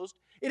 proposed.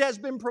 It has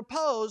been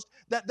proposed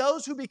that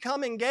those who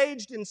become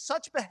engaged in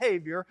such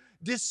behavior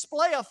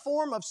display a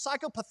form of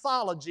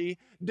psychopathology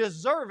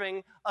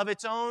deserving of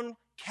its own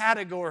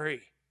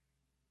category.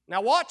 Now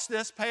watch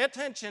this, pay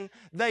attention.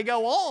 They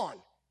go on.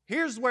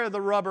 Here's where the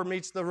rubber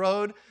meets the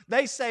road.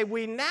 They say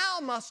we now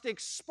must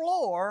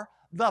explore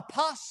the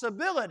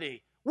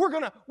possibility. We're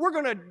going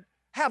to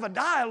have a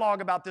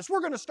dialogue about this.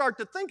 We're going to start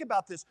to think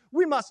about this.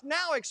 We must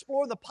now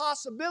explore the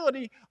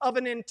possibility of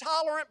an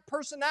intolerant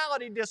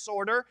personality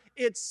disorder,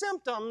 its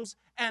symptoms,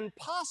 and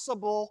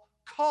possible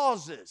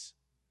causes.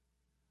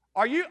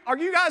 Are you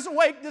guys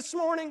awake this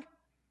morning?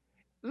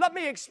 Let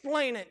me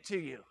explain it to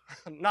you.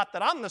 Not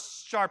that I'm the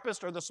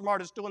sharpest or the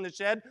smartest tool in the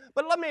shed,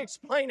 but let me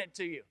explain it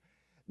to you.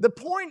 The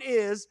point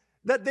is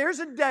that there's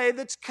a day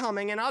that's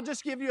coming, and I'll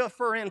just give you a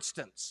for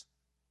instance.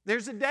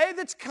 There's a day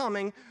that's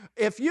coming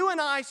if you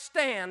and I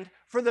stand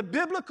for the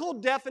biblical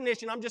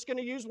definition. I'm just going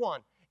to use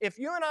one. If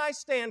you and I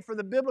stand for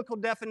the biblical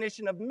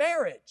definition of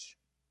marriage,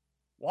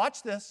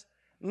 watch this.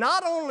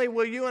 Not only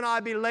will you and I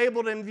be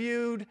labeled and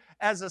viewed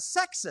as a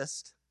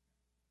sexist,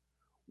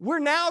 we're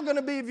now going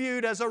to be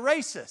viewed as a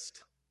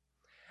racist.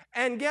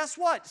 And guess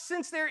what?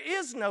 Since there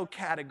is no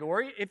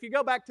category, if you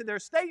go back to their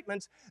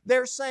statements,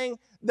 they're saying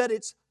that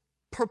it's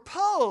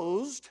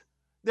proposed.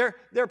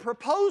 They're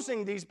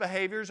proposing these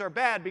behaviors are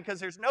bad because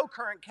there's no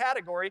current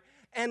category.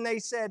 And they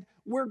said,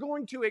 we're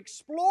going to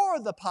explore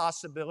the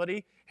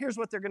possibility. Here's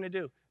what they're going to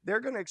do.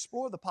 They're going to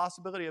explore the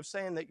possibility of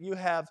saying that you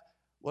have,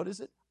 what is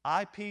it?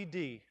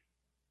 IPD,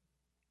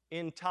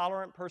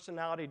 intolerant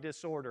personality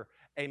disorder,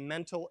 a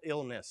mental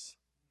illness.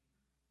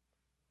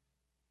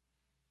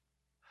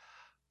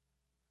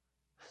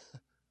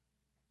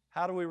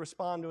 How do we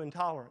respond to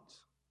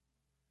intolerance?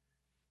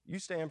 You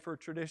stand for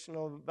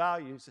traditional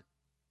values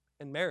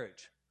in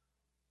marriage.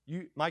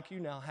 Mike, you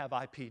now have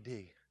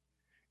IPD.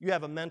 You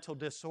have a mental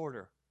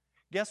disorder.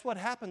 Guess what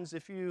happens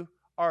if you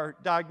are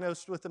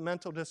diagnosed with a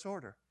mental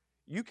disorder?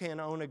 You can't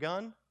own a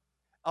gun.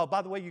 Oh,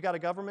 by the way, you got a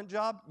government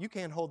job? You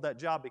can't hold that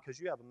job because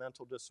you have a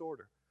mental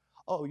disorder.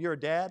 Oh, you're a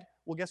dad?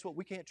 Well, guess what?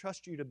 We can't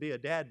trust you to be a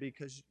dad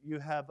because you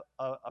have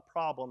a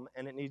problem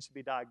and it needs to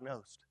be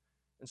diagnosed.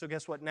 And so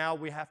guess what? Now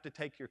we have to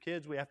take your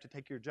kids, we have to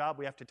take your job,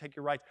 we have to take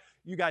your rights.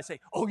 You guys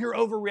say, oh, you're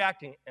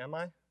overreacting. Am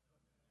I?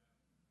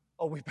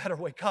 Oh, we better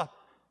wake up.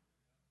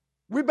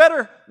 We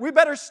better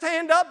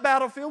stand up,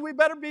 battlefield. We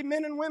better be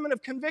men and women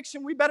of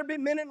conviction. We better be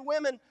men and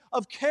women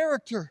of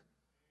character.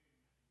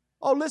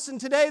 Oh, listen,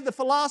 today the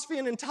philosophy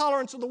and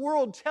intolerance of the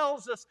world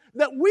tells us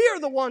that we are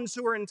the ones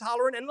who are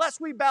intolerant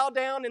unless we bow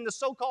down in the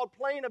so-called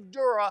plain of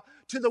Dura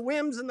to the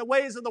whims and the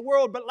ways of the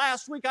world. But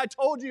last week I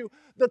told you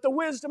that the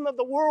wisdom of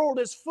the world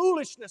is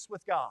foolishness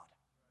with God.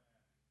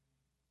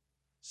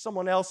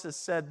 Someone else has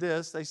said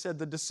this. They said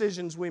the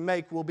decisions we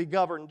make will be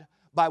governed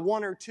by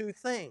one or two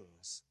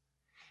things,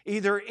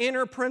 either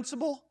inner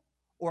principle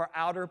or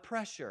outer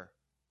pressure.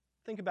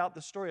 Think about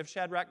the story of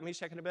Shadrach,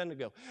 Meshach, and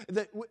Abednego.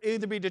 That will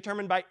either be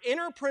determined by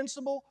inner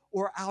principle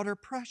or outer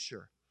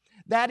pressure.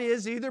 That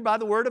is, either by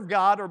the Word of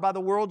God or by the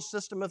world's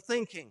system of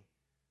thinking.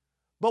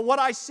 But what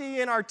I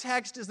see in our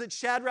text is that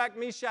Shadrach,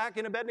 Meshach,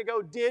 and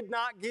Abednego did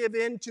not give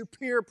in to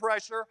peer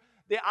pressure,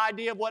 the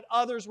idea of what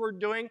others were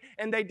doing,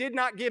 and they did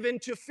not give in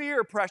to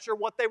fear pressure,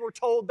 what they were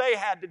told they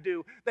had to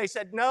do. They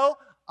said, no,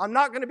 I'm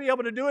not going to be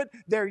able to do it.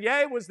 Their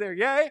yea was their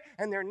yea,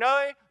 and their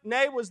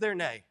nay was their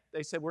nay.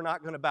 They said, we're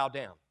not going to bow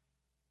down.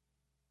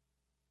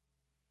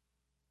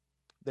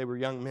 They were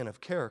young men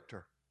of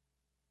character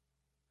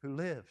who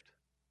lived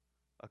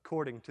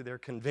according to their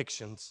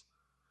convictions.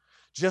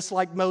 Just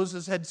like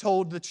Moses had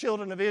told the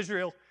children of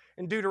Israel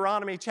in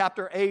Deuteronomy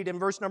chapter 8 and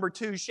verse number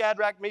 2,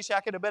 Shadrach,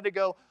 Meshach, and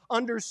Abednego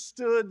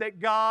understood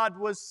that God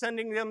was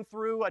sending them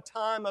through a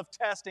time of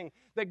testing,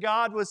 that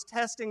God was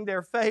testing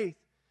their faith.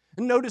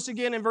 And notice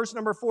again in verse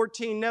number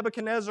 14,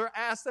 Nebuchadnezzar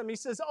asked them, he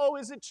says, oh,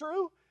 is it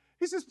true?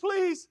 He says,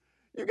 please,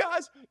 you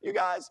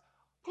guys,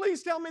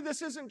 please tell me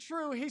this isn't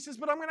true. He says,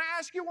 but I'm going to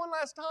ask you one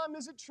last time,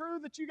 is it true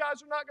that you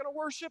guys are not going to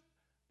worship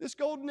this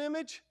golden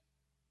image?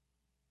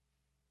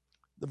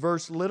 The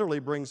verse literally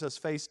brings us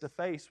face to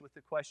face with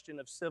the question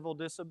of civil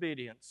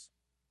disobedience.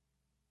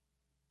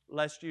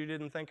 Lest you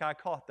didn't think I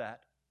caught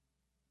that.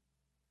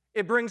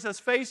 It brings us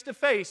face to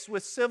face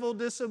with civil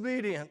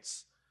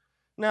disobedience.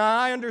 Now,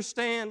 I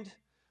understand,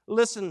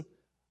 listen,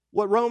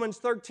 what Romans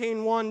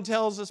 13:1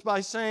 tells us by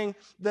saying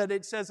that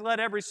it says, let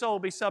every soul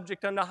be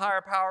subject unto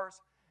higher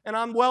powers. And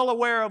I'm well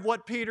aware of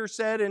what Peter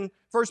said in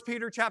 1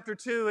 Peter chapter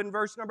 2 and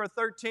verse number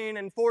 13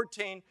 and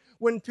 14,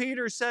 when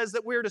Peter says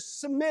that we're to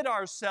submit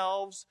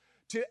ourselves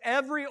to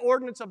every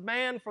ordinance of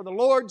man for the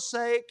Lord's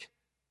sake,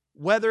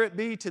 whether it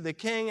be to the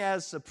king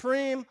as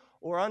supreme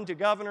or unto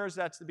governors.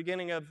 That's the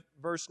beginning of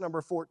verse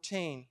number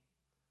 14.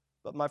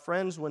 But my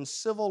friends, when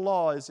civil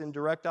law is in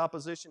direct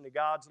opposition to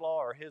God's law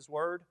or His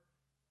word,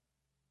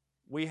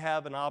 we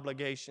have an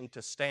obligation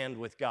to stand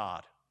with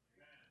God.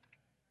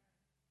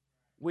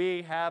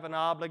 We have an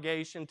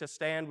obligation to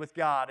stand with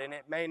God, and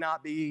it may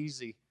not be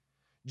easy.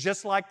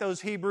 Just like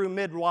those Hebrew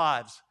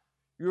midwives.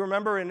 You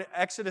remember in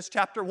Exodus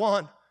chapter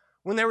 1,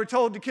 when they were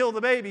told to kill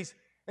the babies,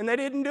 and they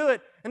didn't do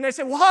it. And they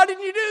said, well, why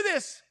didn't you do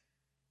this?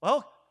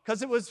 Well,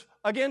 Because it was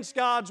against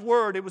God's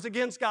word. It was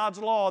against God's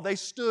law. They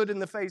stood in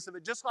the face of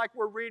it. Just like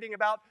we're reading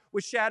about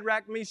with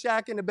Shadrach,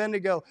 Meshach, and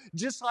Abednego.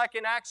 Just like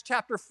in Acts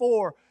chapter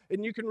 4.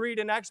 And you can read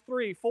in Acts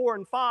 3, 4,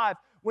 and 5.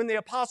 When the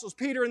apostles,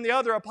 Peter and the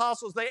other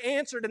apostles, they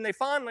answered and they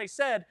finally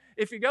said,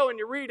 if you go and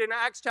you read in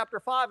Acts chapter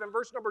 5 and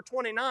verse number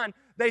 29,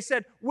 they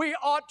said, we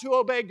ought to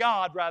obey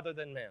God rather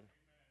than men.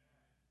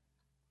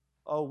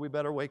 Oh, we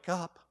better wake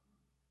up.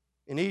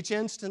 In each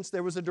instance,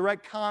 there was a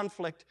direct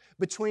conflict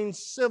between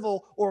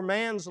civil or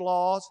man's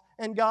laws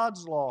and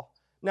God's law.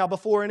 Now,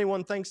 before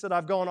anyone thinks that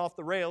I've gone off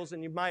the rails,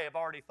 and you may have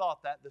already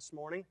thought that this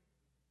morning,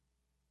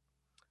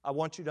 I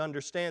want you to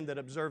understand that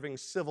observing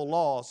civil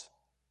laws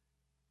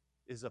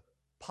is a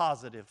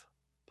positive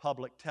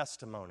public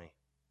testimony.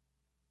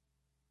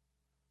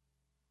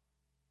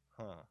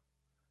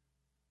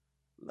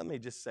 Let me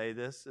just say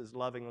this as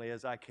lovingly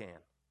as I can.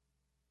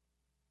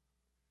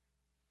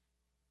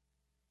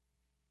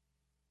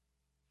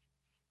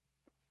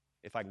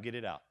 If I can get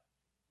it out.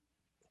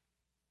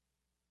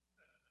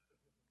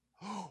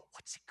 Oh,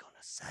 what's he going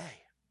to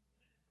say?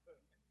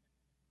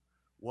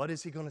 What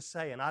is he going to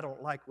say? And I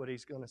don't like what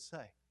he's going to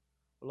say.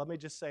 Well, let me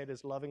just say it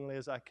as lovingly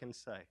as I can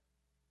say.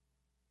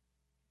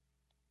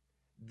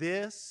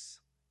 This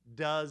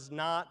does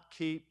not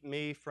keep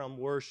me from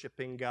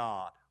worshiping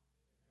God.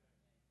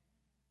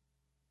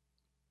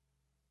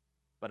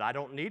 But I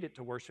don't need it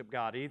to worship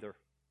God either.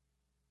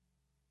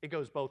 It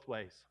goes both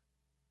ways.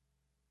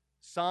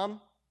 Some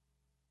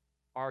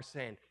are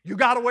saying, you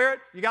got to wear it,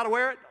 you got to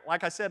wear it.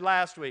 Like I said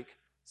last week,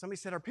 somebody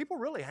said, are people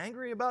really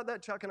angry about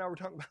that? Chuck and I were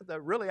talking about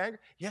that, really angry?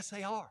 Yes,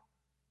 they are.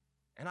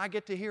 And I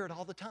get to hear it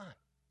all the time.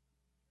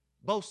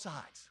 Both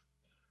sides.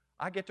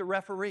 I get to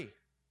referee.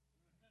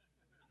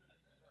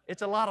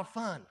 It's a lot of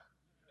fun.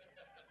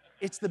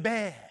 It's the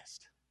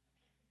best.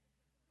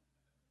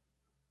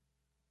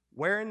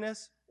 Wearing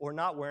this or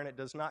not wearing it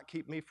does not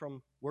keep me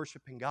from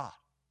worshiping God.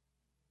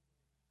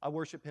 I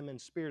worship Him in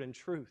spirit and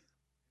truth.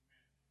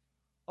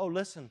 Oh,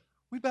 listen.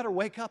 We better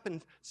wake up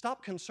and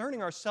stop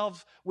concerning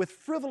ourselves with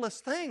frivolous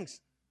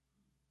things.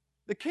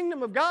 The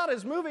kingdom of God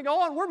is moving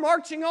on. We're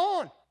marching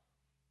on.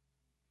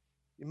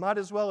 You might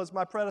as well, as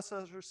my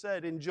predecessor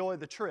said, enjoy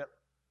the trip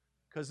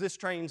because this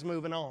train's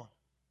moving on.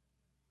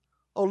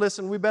 Oh,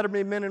 listen, we better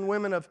be men and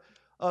women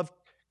of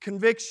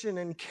conviction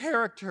and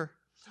character.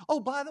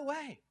 Oh, by the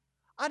way,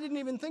 I didn't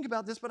even think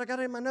about this, but I got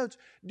it in my notes.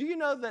 Do you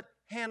know that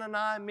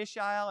Hananiah,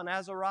 Mishael, and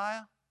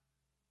Azariah,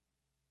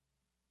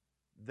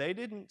 they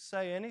didn't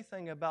say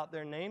anything about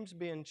their names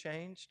being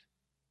changed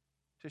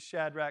to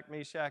Shadrach,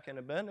 Meshach, and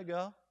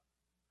Abednego.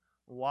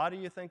 Why do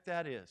you think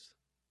that is?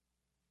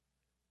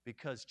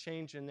 Because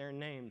changing their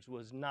names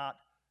was not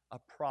a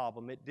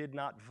problem. It did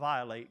not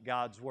violate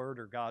God's word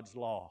or God's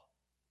law.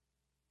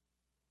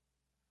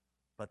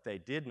 But they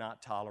did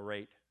not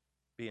tolerate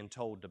being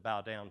told to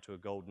bow down to a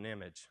golden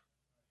image.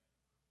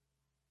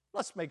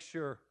 Let's make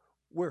sure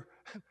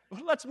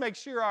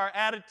our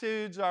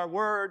attitudes, our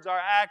words, our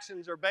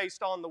actions are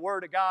based on the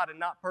Word of God and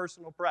not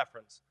personal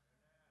preference.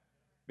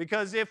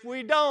 Because if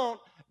we don't,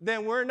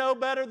 then we're no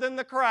better than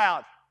the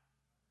crowd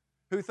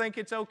who think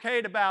it's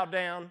okay to bow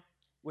down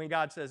when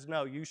God says,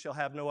 no, you shall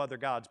have no other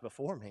gods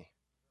before me.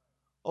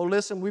 Oh,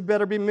 listen, we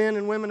better be men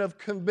and women of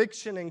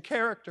conviction and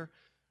character.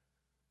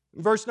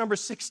 Verse number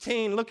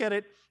 16, look at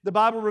it. The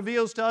Bible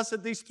reveals to us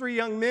that these three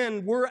young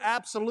men were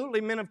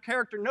absolutely men of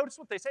character. Notice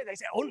what they say. They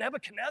say, oh,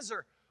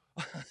 Nebuchadnezzar.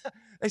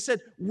 They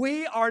said,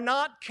 we are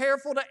not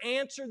careful to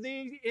answer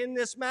thee in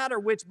this matter,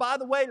 which, by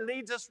the way,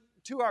 leads us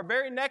to our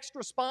very next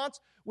response,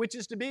 which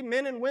is to be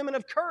men and women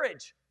of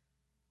courage.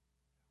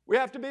 We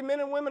have to be men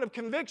and women of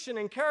conviction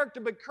and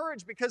character, but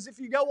courage, because if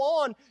you go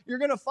on, you're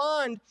going to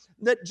find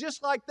that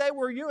just like they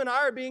were, you and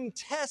I are being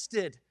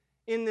tested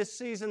in this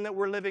season that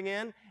we're living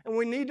in, and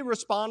we need to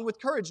respond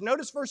with courage.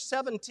 Notice verse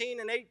 17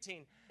 and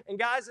 18. And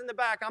guys in the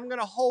back, I'm going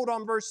to hold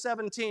on verse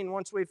 17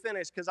 once we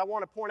finish because I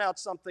want to point out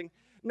something.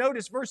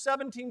 Notice verse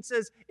 17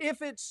 says,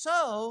 if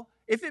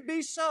it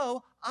be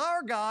so,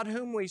 our God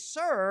whom we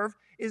serve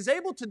is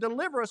able to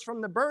deliver us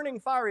from the burning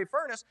fiery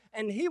furnace,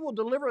 and He will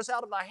deliver us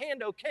out of thy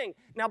hand, O king.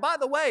 Now, by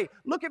the way,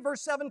 look at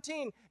verse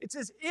 17. It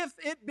says, if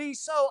it be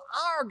so,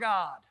 our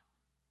God.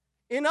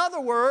 In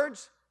other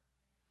words,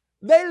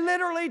 they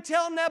literally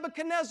tell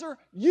Nebuchadnezzar,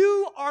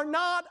 you are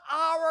not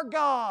our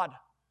God.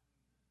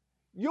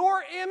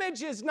 Your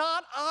image is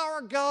not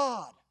our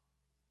God.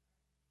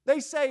 They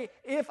say,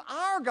 if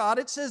our God,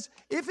 it says,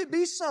 if it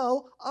be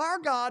so, our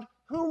God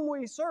whom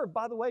we serve.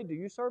 By the way, do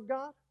you serve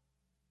God?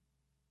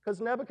 Because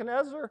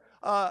Nebuchadnezzar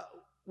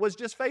was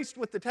just faced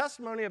with the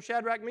testimony of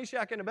Shadrach,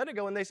 Meshach, and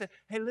Abednego, and they said,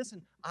 hey,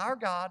 listen, our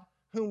God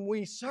whom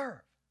we serve.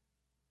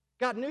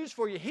 Got news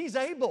for you. He's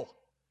able.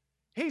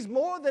 He's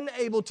more than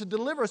able to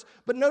deliver us.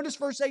 But notice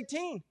verse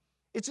 18.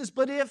 It says,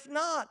 but if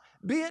not,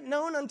 be it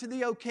known unto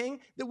thee, O king,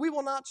 that we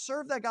will not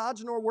serve thy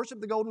gods nor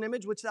worship the golden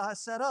image which thou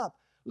hast set up.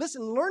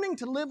 Listen, learning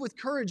to live with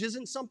courage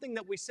isn't something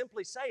that we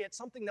simply say. It's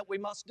something that we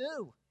must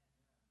do.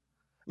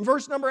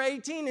 Verse number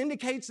 18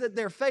 indicates that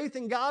their faith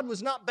in God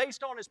was not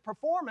based on His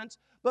performance,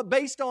 but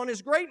based on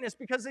His greatness,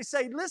 because they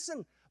say,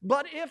 listen,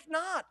 but if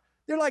not,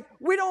 They're like,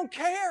 we don't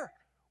care.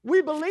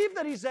 We believe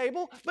that He's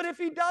able, but if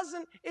He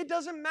doesn't, it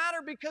doesn't matter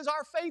because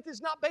our faith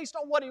is not based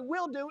on what He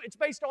will do, it's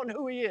based on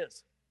who He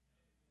is.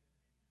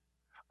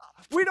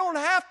 We don't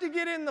have to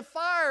get in the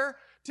fire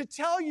to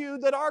tell you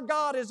that our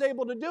God is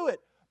able to do it.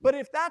 But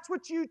if that's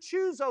what you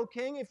choose, O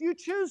King, if you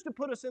choose to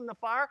put us in the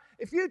fire,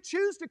 if you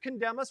choose to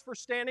condemn us for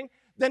standing,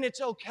 then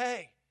it's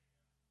okay.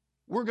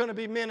 We're going to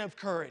be men of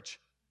courage,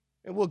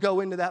 and we'll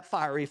go into that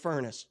fiery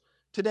furnace.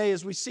 Today,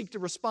 as we seek to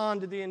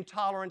respond to the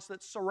intolerance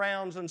that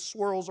surrounds and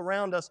swirls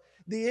around us,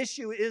 the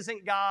issue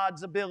isn't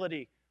God's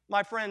ability.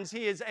 My friends,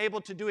 He is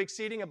able to do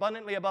exceeding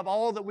abundantly above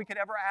all that we could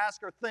ever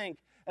ask or think,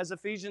 as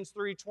Ephesians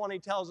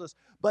 3:20 tells us.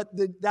 But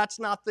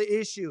that's not the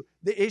issue.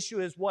 The issue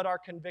is what our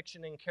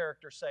conviction and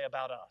character say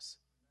about us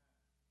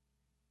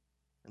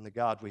and the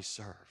God we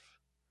serve.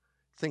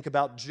 Think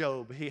about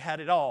Job. He had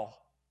it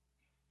all.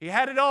 He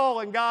had it all,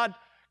 and God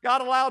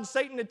allowed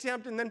Satan to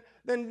tempt, and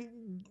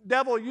then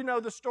devil, you know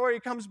the story,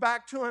 comes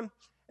back to him,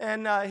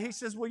 and he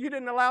says, well, you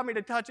didn't allow me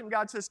to touch him.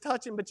 God says,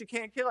 touch him, but you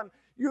can't kill him.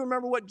 You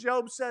remember what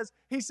Job says?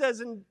 He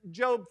says in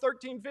Job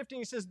 13:15,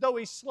 he says, though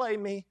he slay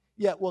me,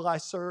 yet will I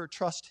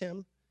trust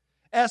him.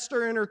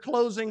 Esther, in her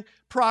closing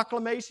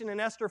proclamation in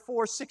Esther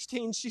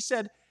 4:16, she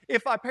said,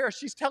 if I perish,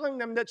 she's telling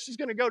them that she's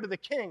going to go to the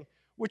king,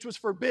 which was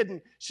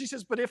forbidden. She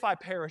says, but if I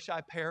perish,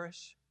 I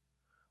perish.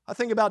 I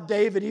think about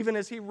David, even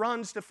as he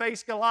runs to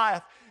face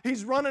Goliath.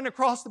 He's running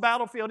across the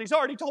battlefield. He's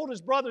already told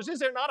his brothers, is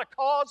there not a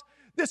cause?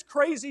 This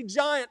crazy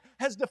giant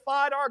has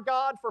defied our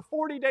God for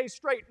 40 days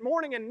straight,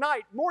 morning and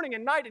night,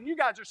 and you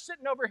guys are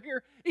sitting over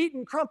here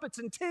eating crumpets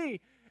and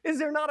tea. Is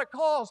there not a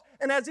cause?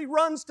 And as he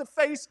runs to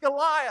face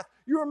Goliath,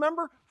 you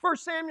remember 1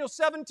 Samuel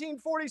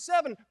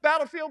 17:47,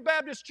 Battlefield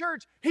Baptist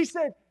Church, he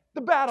said,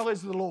 the battle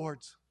is the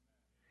Lord's.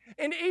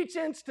 In each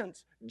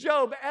instance,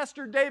 Job,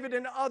 Esther, David,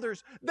 and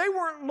others, they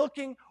weren't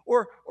looking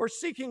or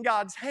seeking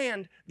God's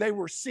hand. They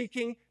were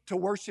seeking to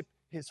worship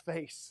His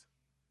face,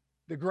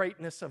 the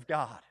greatness of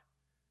God.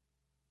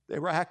 They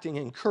were acting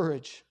in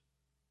courage.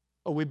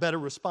 Oh, we better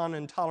respond to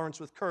intolerance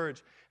with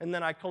courage. And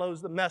then I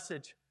close the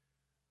message.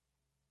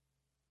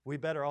 We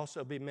better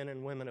also be men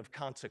and women of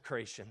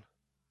consecration.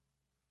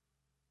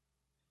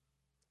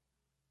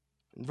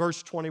 In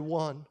verse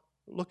 21,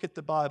 look at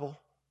the Bible.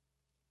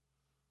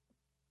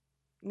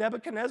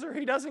 Nebuchadnezzar,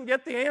 he doesn't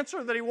get the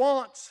answer that he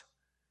wants.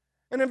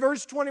 And in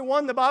verse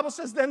 21, the Bible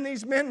says, then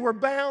these men were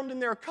bound in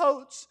their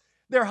coats,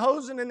 their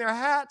hosen and their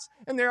hats,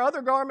 and their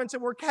other garments,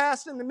 and were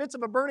cast in the midst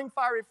of a burning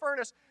fiery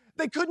furnace.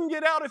 They couldn't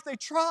get out if they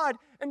tried.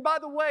 And by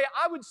the way,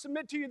 I would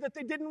submit to you that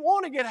they didn't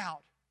want to get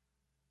out.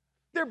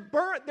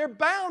 They're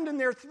bound and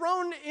they're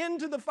thrown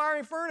into the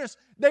fiery furnace.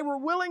 They were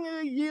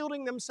willingly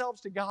yielding themselves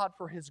to God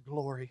for His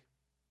glory.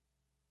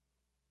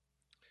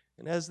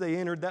 And as they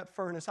entered that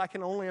furnace, I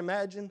can only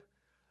imagine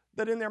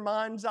that in their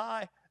mind's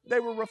eye, they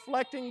were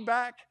reflecting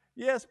back.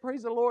 Yes,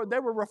 praise the Lord. They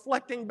were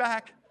reflecting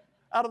back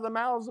out of the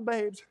mouths of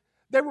babes.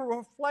 They were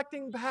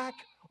reflecting back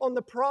on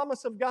the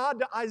promise of God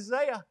to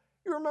Isaiah.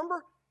 You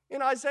remember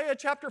in Isaiah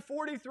chapter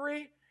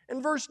 43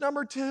 and verse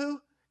number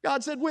 2,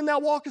 God said, when thou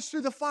walkest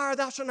through the fire,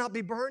 thou shalt not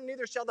be burned,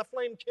 neither shall the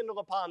flame kindle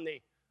upon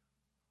thee.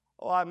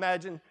 Oh, I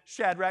imagine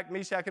Shadrach,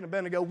 Meshach, and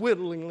Abednego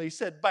willingly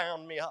said,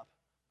 bound me up.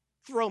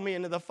 Throw me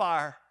into the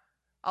fire.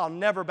 I'll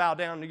never bow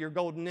down to your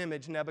golden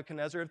image,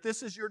 Nebuchadnezzar. If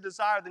this is your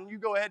desire, then you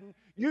go ahead and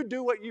you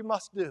do what you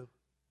must do.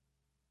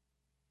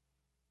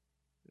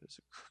 It's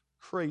a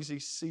crazy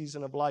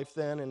season of life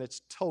then, and it's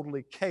a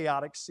totally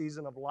chaotic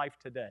season of life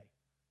today.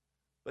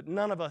 But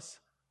none of us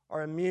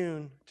are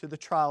immune to the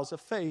trials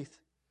of faith.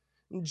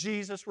 And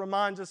Jesus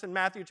reminds us in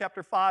Matthew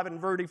chapter 5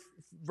 and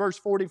verse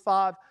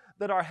 45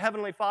 that our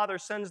Heavenly Father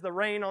sends the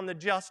rain on the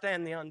just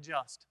and the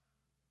unjust.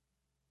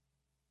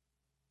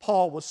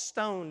 Paul was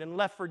stoned and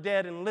left for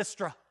dead in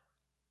Lystra.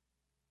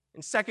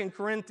 In 2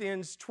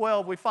 Corinthians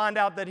 12, we find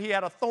out that he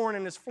had a thorn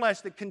in his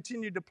flesh that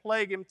continued to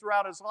plague him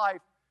throughout his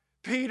life.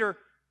 Peter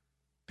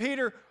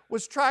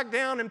was tracked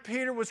down and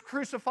Peter was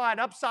crucified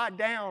upside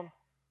down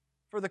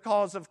for the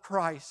cause of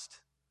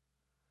Christ.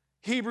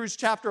 Hebrews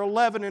chapter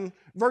 11 and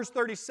verse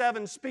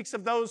 37 speaks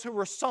of those who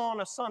were sawn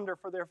asunder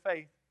for their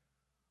faith.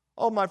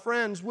 Oh, my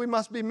friends, we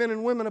must be men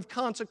and women of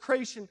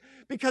consecration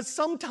because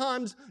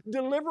sometimes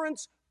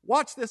deliverance,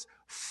 watch this,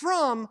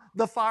 from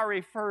the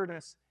fiery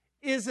furnace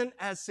isn't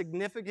as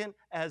significant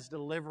as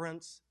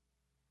deliverance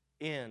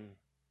in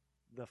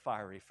the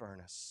fiery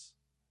furnace.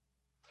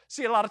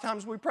 See, a lot of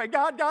times we pray,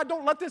 God,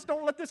 don't let this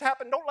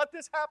happen. Don't let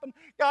this happen.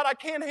 God, I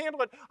can't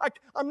handle it.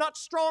 I'm not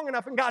strong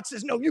enough. And God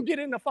says, no, you get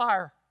in the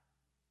fire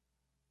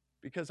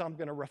because I'm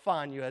going to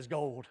refine you as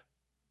gold.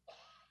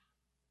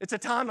 It's a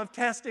time of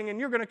testing and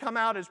you're going to come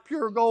out as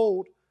pure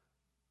gold.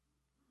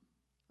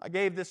 I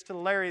gave this to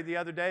Larry the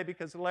other day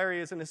because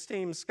Larry is an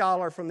esteemed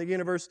scholar from the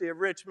University of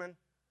Richmond,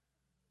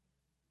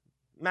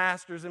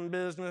 master's in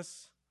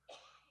business.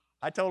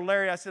 I told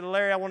Larry, I said,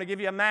 Larry, I want to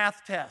give you a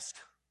math test.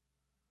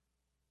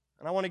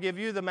 And I want to give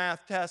you the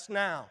math test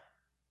now.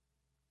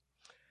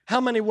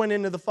 How many went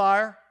into the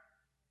fire?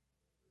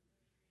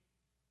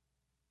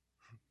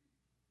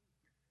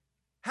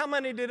 How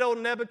many did old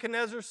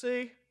Nebuchadnezzar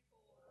see?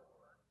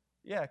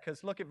 Yeah,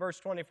 because look at verse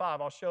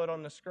 25. I'll show it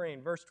on the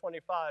screen. Verse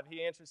 25,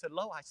 he answered and said,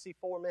 Lo, I see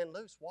 4 men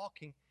loose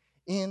walking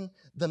in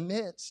the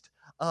midst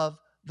of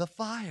the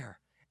fire,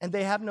 and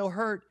they have no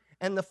hurt,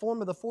 and the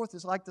form of the fourth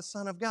is like the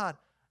Son of God.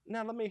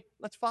 Now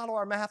let's follow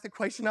our math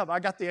equation up. I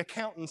got the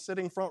accountant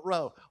sitting front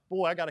row.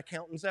 Boy, I got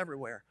accountants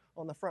everywhere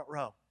on the front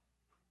row.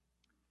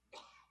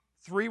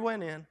 3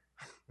 went in.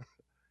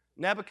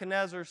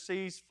 Nebuchadnezzar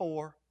sees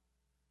 4.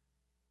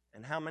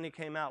 And how many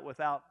came out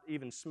without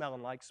even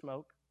smelling like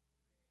smoke?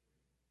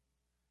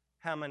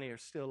 How many are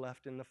still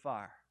left in the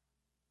fire?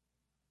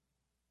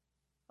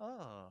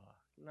 Oh,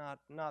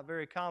 not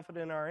very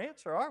confident in our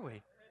answer, are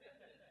we?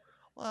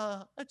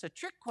 Well, that's a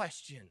trick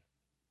question.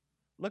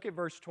 Look at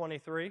verse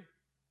 23.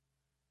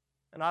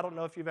 And I don't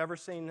know if you've ever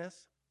seen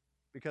this,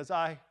 because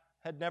I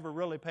had never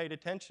really paid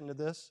attention to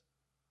this.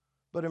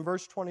 But in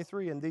verse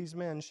 23, and these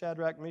men,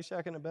 Shadrach,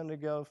 Meshach, and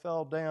Abednego,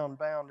 fell down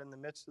bound in the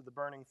midst of the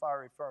burning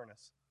fiery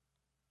furnace.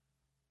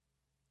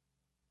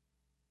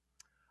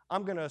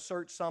 I'm going to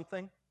assert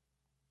something,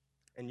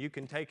 and you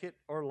can take it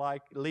or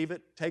leave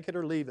it, take it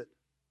or leave it.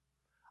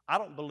 I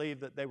don't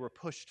believe that they were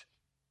pushed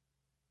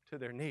to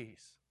their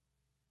knees.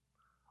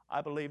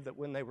 I believe that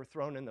when they were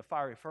thrown in the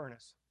fiery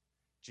furnace,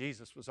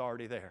 Jesus was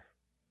already there.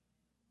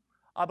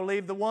 I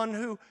believe the one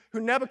who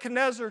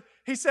Nebuchadnezzar,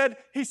 he said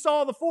he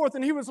saw the fourth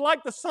and he was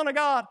like the Son of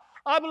God.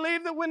 I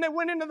believe that when they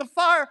went into the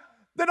fire,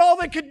 that all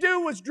they could do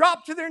was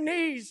drop to their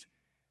knees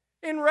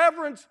in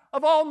reverence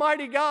of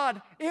Almighty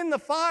God in the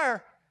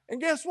fire.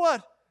 And guess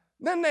what?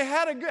 Then they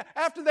had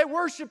after they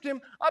worshiped Him,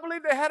 I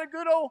believe they had a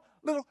good old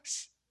little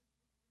shh,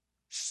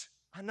 shh.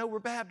 I know we're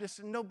Baptists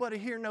and nobody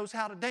here knows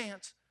how to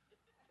dance.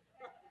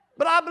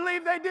 But I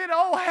believe they did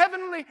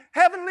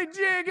heavenly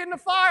jig in the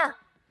fire.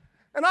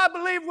 And I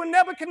believe when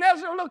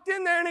Nebuchadnezzar looked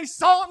in there and he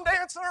saw them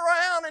dancing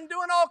around and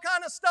doing all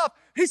kind of stuff,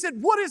 he said,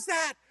 what is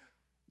that?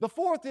 The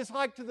fourth is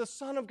like to the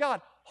Son of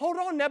God. Hold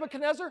on,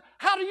 Nebuchadnezzar.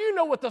 How do you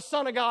know what the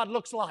Son of God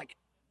looks like?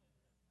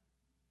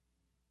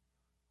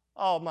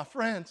 Oh, my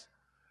friends,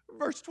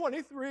 verse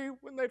 23,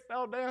 when they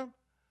fell down,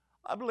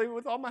 I believe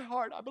with all my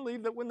heart, I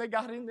believe that when they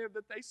got in there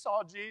that they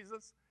saw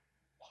Jesus.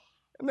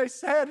 And they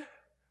said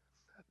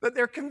that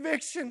their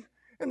conviction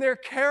and their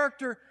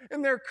character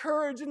and their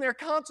courage and their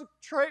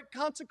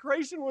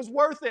consecration was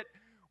worth it.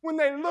 When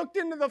they looked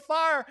into the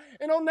fire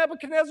and old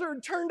Nebuchadnezzar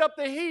had turned up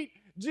the heat,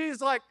 Jesus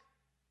like,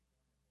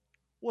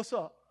 what's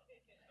up?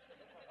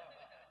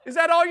 Is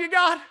that all you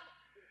got?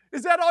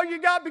 Is that all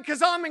you got?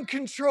 Because I'm in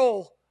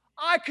control.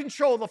 I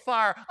control the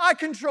fire. I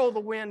control the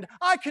wind.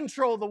 I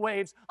control the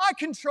waves. I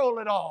control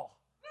it all.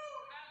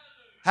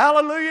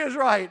 Hallelujah is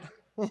right.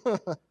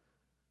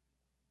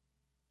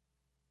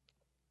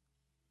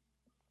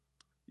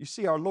 You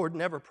see, our Lord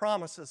never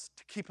promises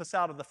to keep us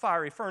out of the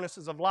fiery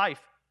furnaces of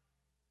life.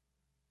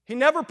 He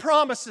never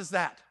promises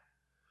that.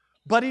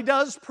 But He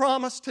does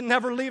promise to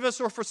never leave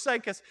us or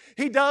forsake us.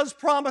 He does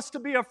promise to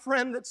be a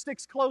friend that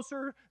sticks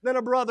closer than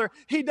a brother.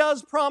 He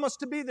does promise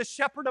to be the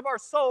shepherd of our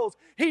souls.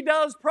 He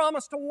does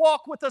promise to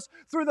walk with us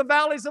through the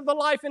valleys of the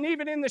life and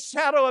even in the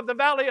shadow of the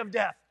valley of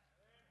death.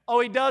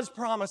 Oh, He does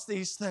promise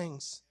these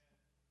things.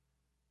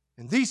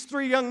 And these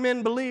 3 young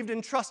men believed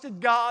and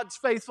trusted God's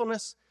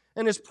faithfulness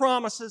and His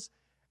promises.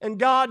 And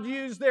God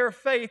used their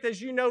faith,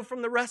 as you know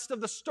from the rest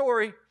of the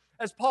story.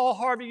 As Paul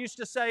Harvey used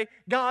to say,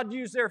 God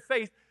used their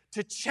faith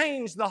to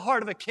change the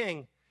heart of a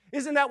king.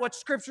 Isn't that what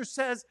Scripture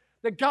says?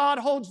 That God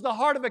holds the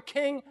heart of a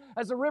king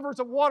as the rivers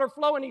of water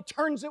flow and He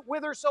turns it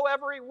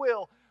whithersoever He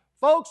will.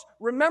 Folks,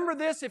 remember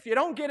this if you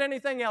don't get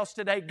anything else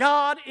today.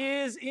 God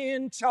is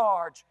in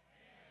charge.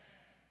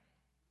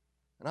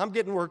 And I'm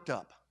getting worked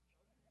up.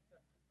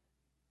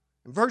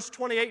 In verse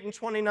 28 and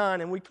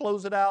 29, and we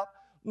close it out,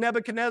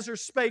 Nebuchadnezzar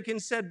spake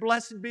and said,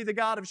 Blessed be the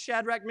God of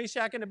Shadrach,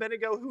 Meshach, and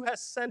Abednego, who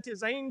has sent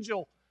His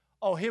angel.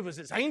 Oh, it was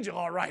His angel,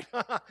 all right.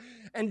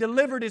 And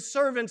delivered His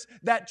servants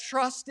that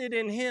trusted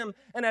in Him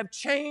and have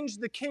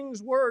changed the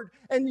king's word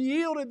and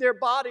yielded their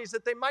bodies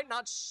that they might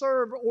not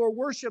serve or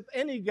worship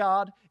any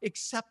God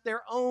except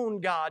their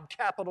own God,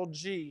 capital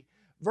G.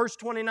 Verse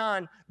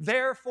 29,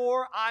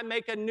 therefore I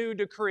make a new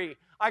decree.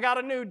 I got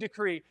a new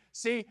decree.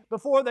 See,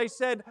 before they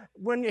said,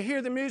 when you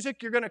hear the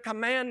music, you're going to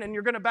command and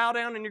you're going to bow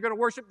down and you're going to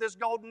worship this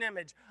golden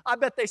image. I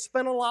bet they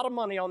spent a lot of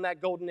money on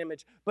that golden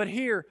image. But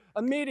here,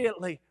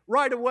 immediately,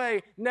 right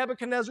away,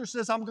 Nebuchadnezzar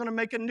says, I'm going to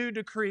make a new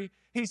decree.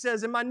 He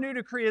says, and my new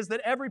decree is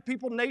that every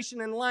people,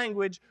 nation, and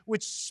language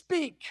which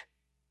speak.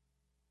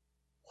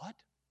 What?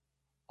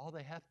 All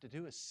they have to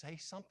do is say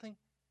something?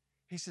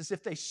 He says,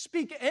 if they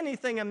speak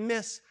anything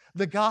amiss,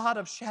 the God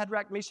of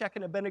Shadrach, Meshach,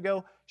 and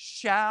Abednego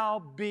shall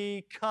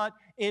be cut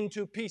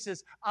into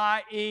pieces,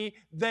 i.e.,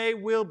 they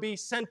will be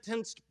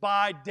sentenced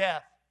by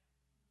death.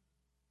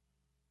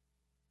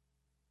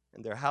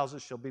 And their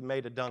houses shall be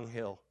made a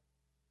dunghill,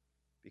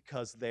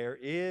 because there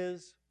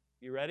is,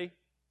 you ready?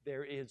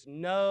 There is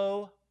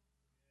no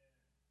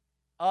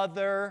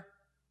other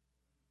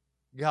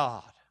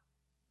God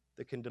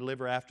that can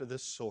deliver after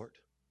this sort.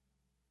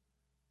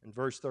 And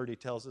verse 30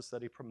 tells us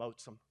that He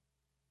promotes them.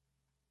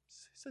 He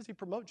says He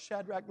promotes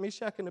Shadrach,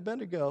 Meshach, and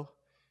Abednego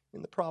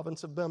in the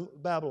province of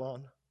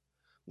Babylon.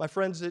 My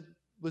friends, it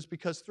was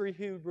because 3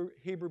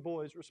 Hebrew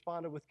boys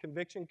responded with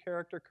conviction,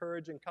 character,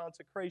 courage, and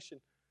consecration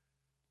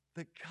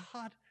that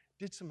God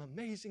did some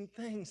amazing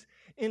things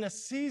in a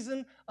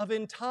season of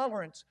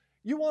intolerance.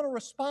 You want to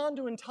respond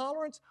to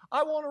intolerance?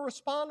 I want to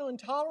respond to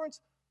intolerance.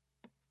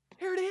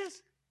 Here it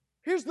is.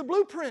 Here's the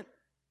blueprint.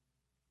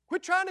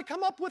 Quit trying to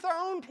come up with our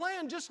own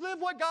plan. Just live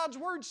what God's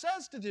Word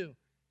says to do.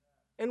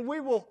 And we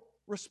will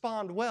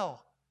respond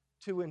well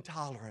to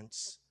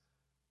intolerance.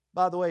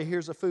 By the way,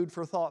 here's a food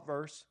for thought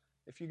verse.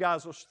 If you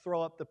guys will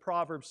throw up the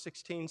Proverbs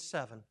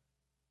 16:7.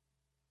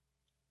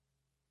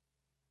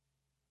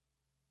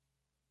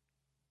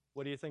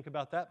 What do you think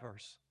about that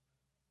verse?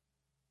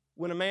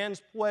 When a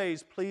man's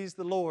ways please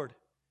the Lord,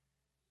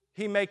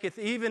 he maketh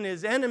even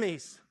his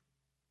enemies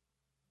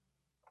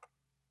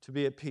to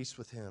be at peace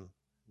with him.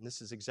 And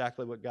this is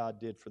exactly what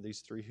God did for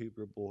these 3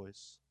 Hebrew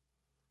boys.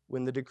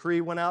 When the decree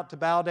went out to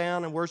bow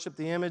down and worship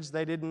the image,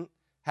 they didn't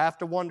have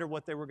to wonder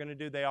what they were going to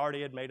do. They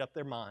already had made up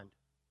their mind.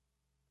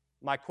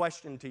 My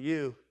question to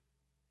you,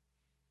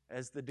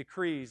 as the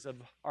decrees of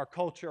our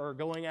culture are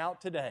going out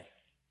today,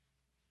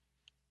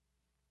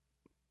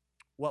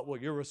 what will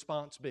your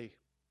response be?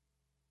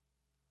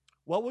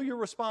 What will your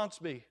response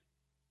be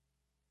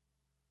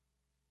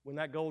when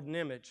that golden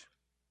image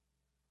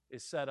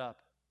is set up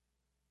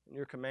and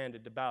you're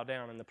commanded to bow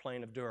down in the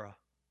plain of Dura?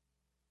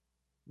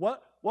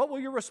 What will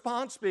your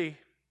response be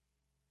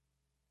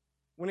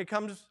when it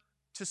comes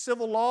to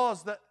civil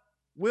laws that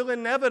will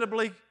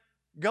inevitably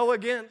go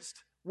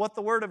against what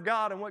the Word of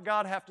God and what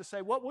God have to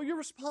say? What will your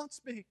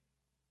response be?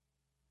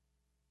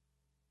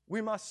 We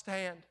must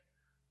stand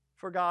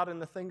for God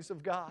and the things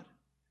of God.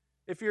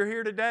 If you're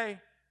here today,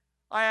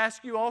 I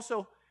ask you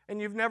also, and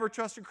you've never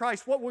trusted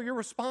Christ, what will your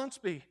response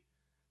be?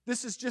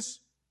 This is just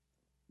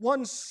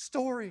one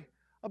story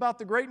about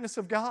the greatness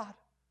of God.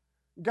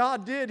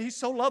 God did. He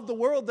so loved the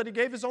world that He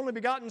gave His only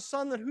begotten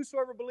Son, that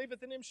whosoever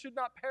believeth in Him should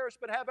not perish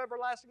but have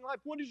everlasting life.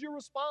 What is your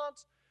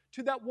response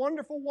to that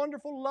wonderful,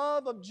 wonderful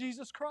love of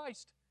Jesus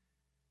Christ?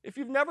 If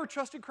you've never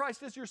trusted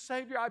Christ as your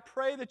Savior, I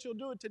pray that you'll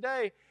do it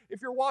today.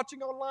 If you're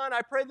watching online,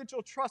 I pray that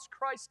you'll trust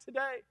Christ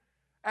today.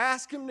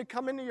 Ask Him to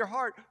come into your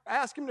heart.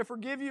 Ask Him to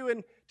forgive you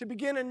and to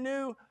begin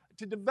to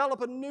develop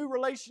a new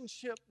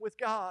relationship with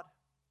God.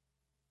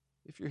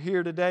 If you're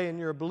here today and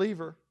you're a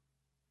believer,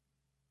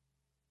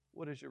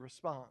 what is your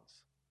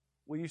response?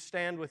 Will you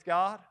stand with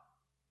God?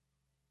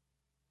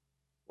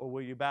 Or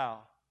will you bow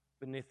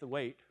beneath the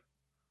weight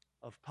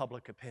of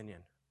public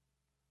opinion?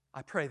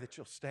 I pray that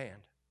you'll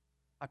stand.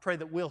 I pray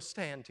that we'll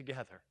stand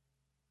together.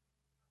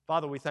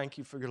 Father, we thank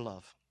You for Your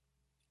love.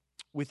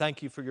 We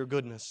thank You for Your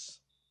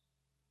goodness.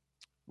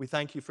 We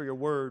thank You for Your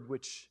word,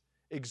 which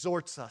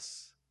exhorts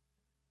us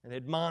and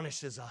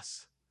admonishes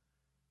us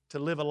to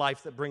live a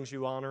life that brings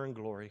You honor and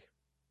glory.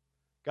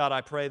 God,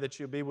 I pray that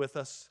You'll be with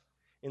us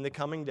in the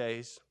coming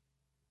days.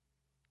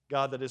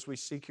 God, that as we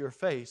seek Your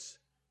face,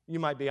 You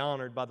might be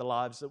honored by the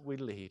lives that we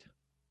lead.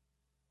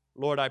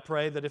 Lord, I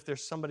pray that if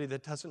there's somebody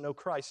that doesn't know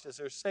Christ as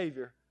their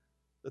Savior,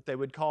 that they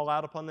would call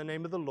out upon the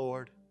name of the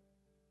Lord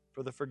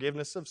for the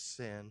forgiveness of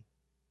sin,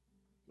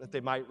 that they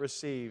might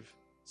receive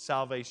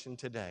salvation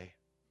today.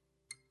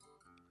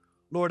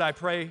 Lord, I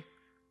pray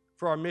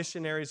for our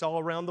missionaries all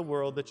around the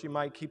world that You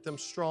might keep them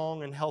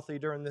strong and healthy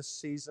during this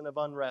season of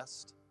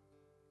unrest.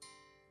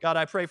 God,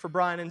 I pray for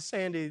Brian and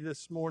Sandy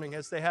this morning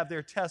as they have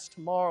their test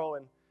tomorrow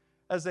and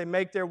as they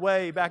make their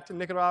way back to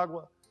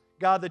Nicaragua.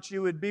 God, that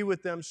You would be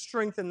with them,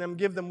 strengthen them,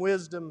 give them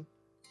wisdom,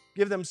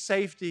 give them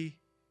safety,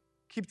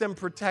 keep them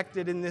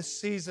protected in this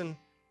season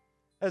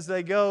as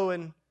they go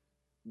and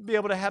be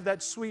able to have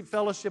that sweet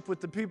fellowship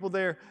with the people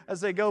there as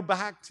they go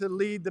back to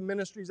lead the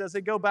ministries, as they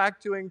go back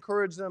to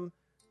encourage them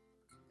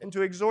and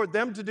to exhort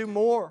them to do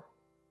more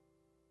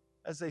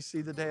as they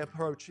see the day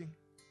approaching.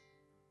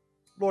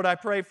 Lord, I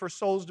pray for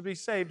souls to be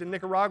saved in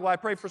Nicaragua. I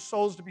pray for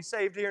souls to be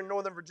saved here in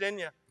Northern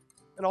Virginia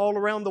and all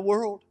around the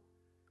world.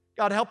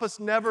 God, help us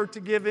never to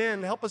give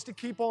in. Help us to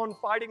keep on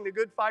fighting the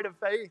good fight of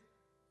faith.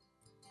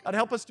 God,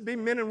 help us to be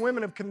men and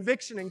women of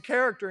conviction and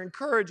character and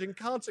courage and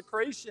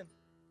consecration.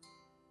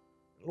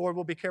 Lord,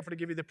 we'll be careful to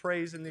give You the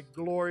praise and the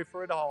glory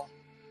for it all.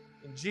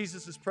 In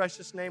Jesus'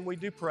 precious name we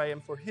do pray,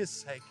 and for His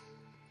sake,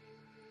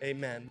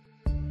 amen.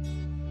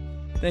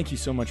 Thank you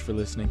so much for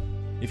listening.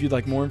 If you'd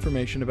like more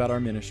information about our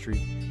ministry,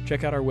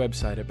 check out our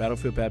website at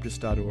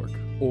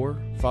battlefieldbaptist.org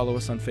or follow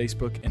us on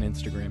Facebook and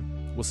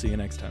Instagram. We'll see you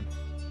next time.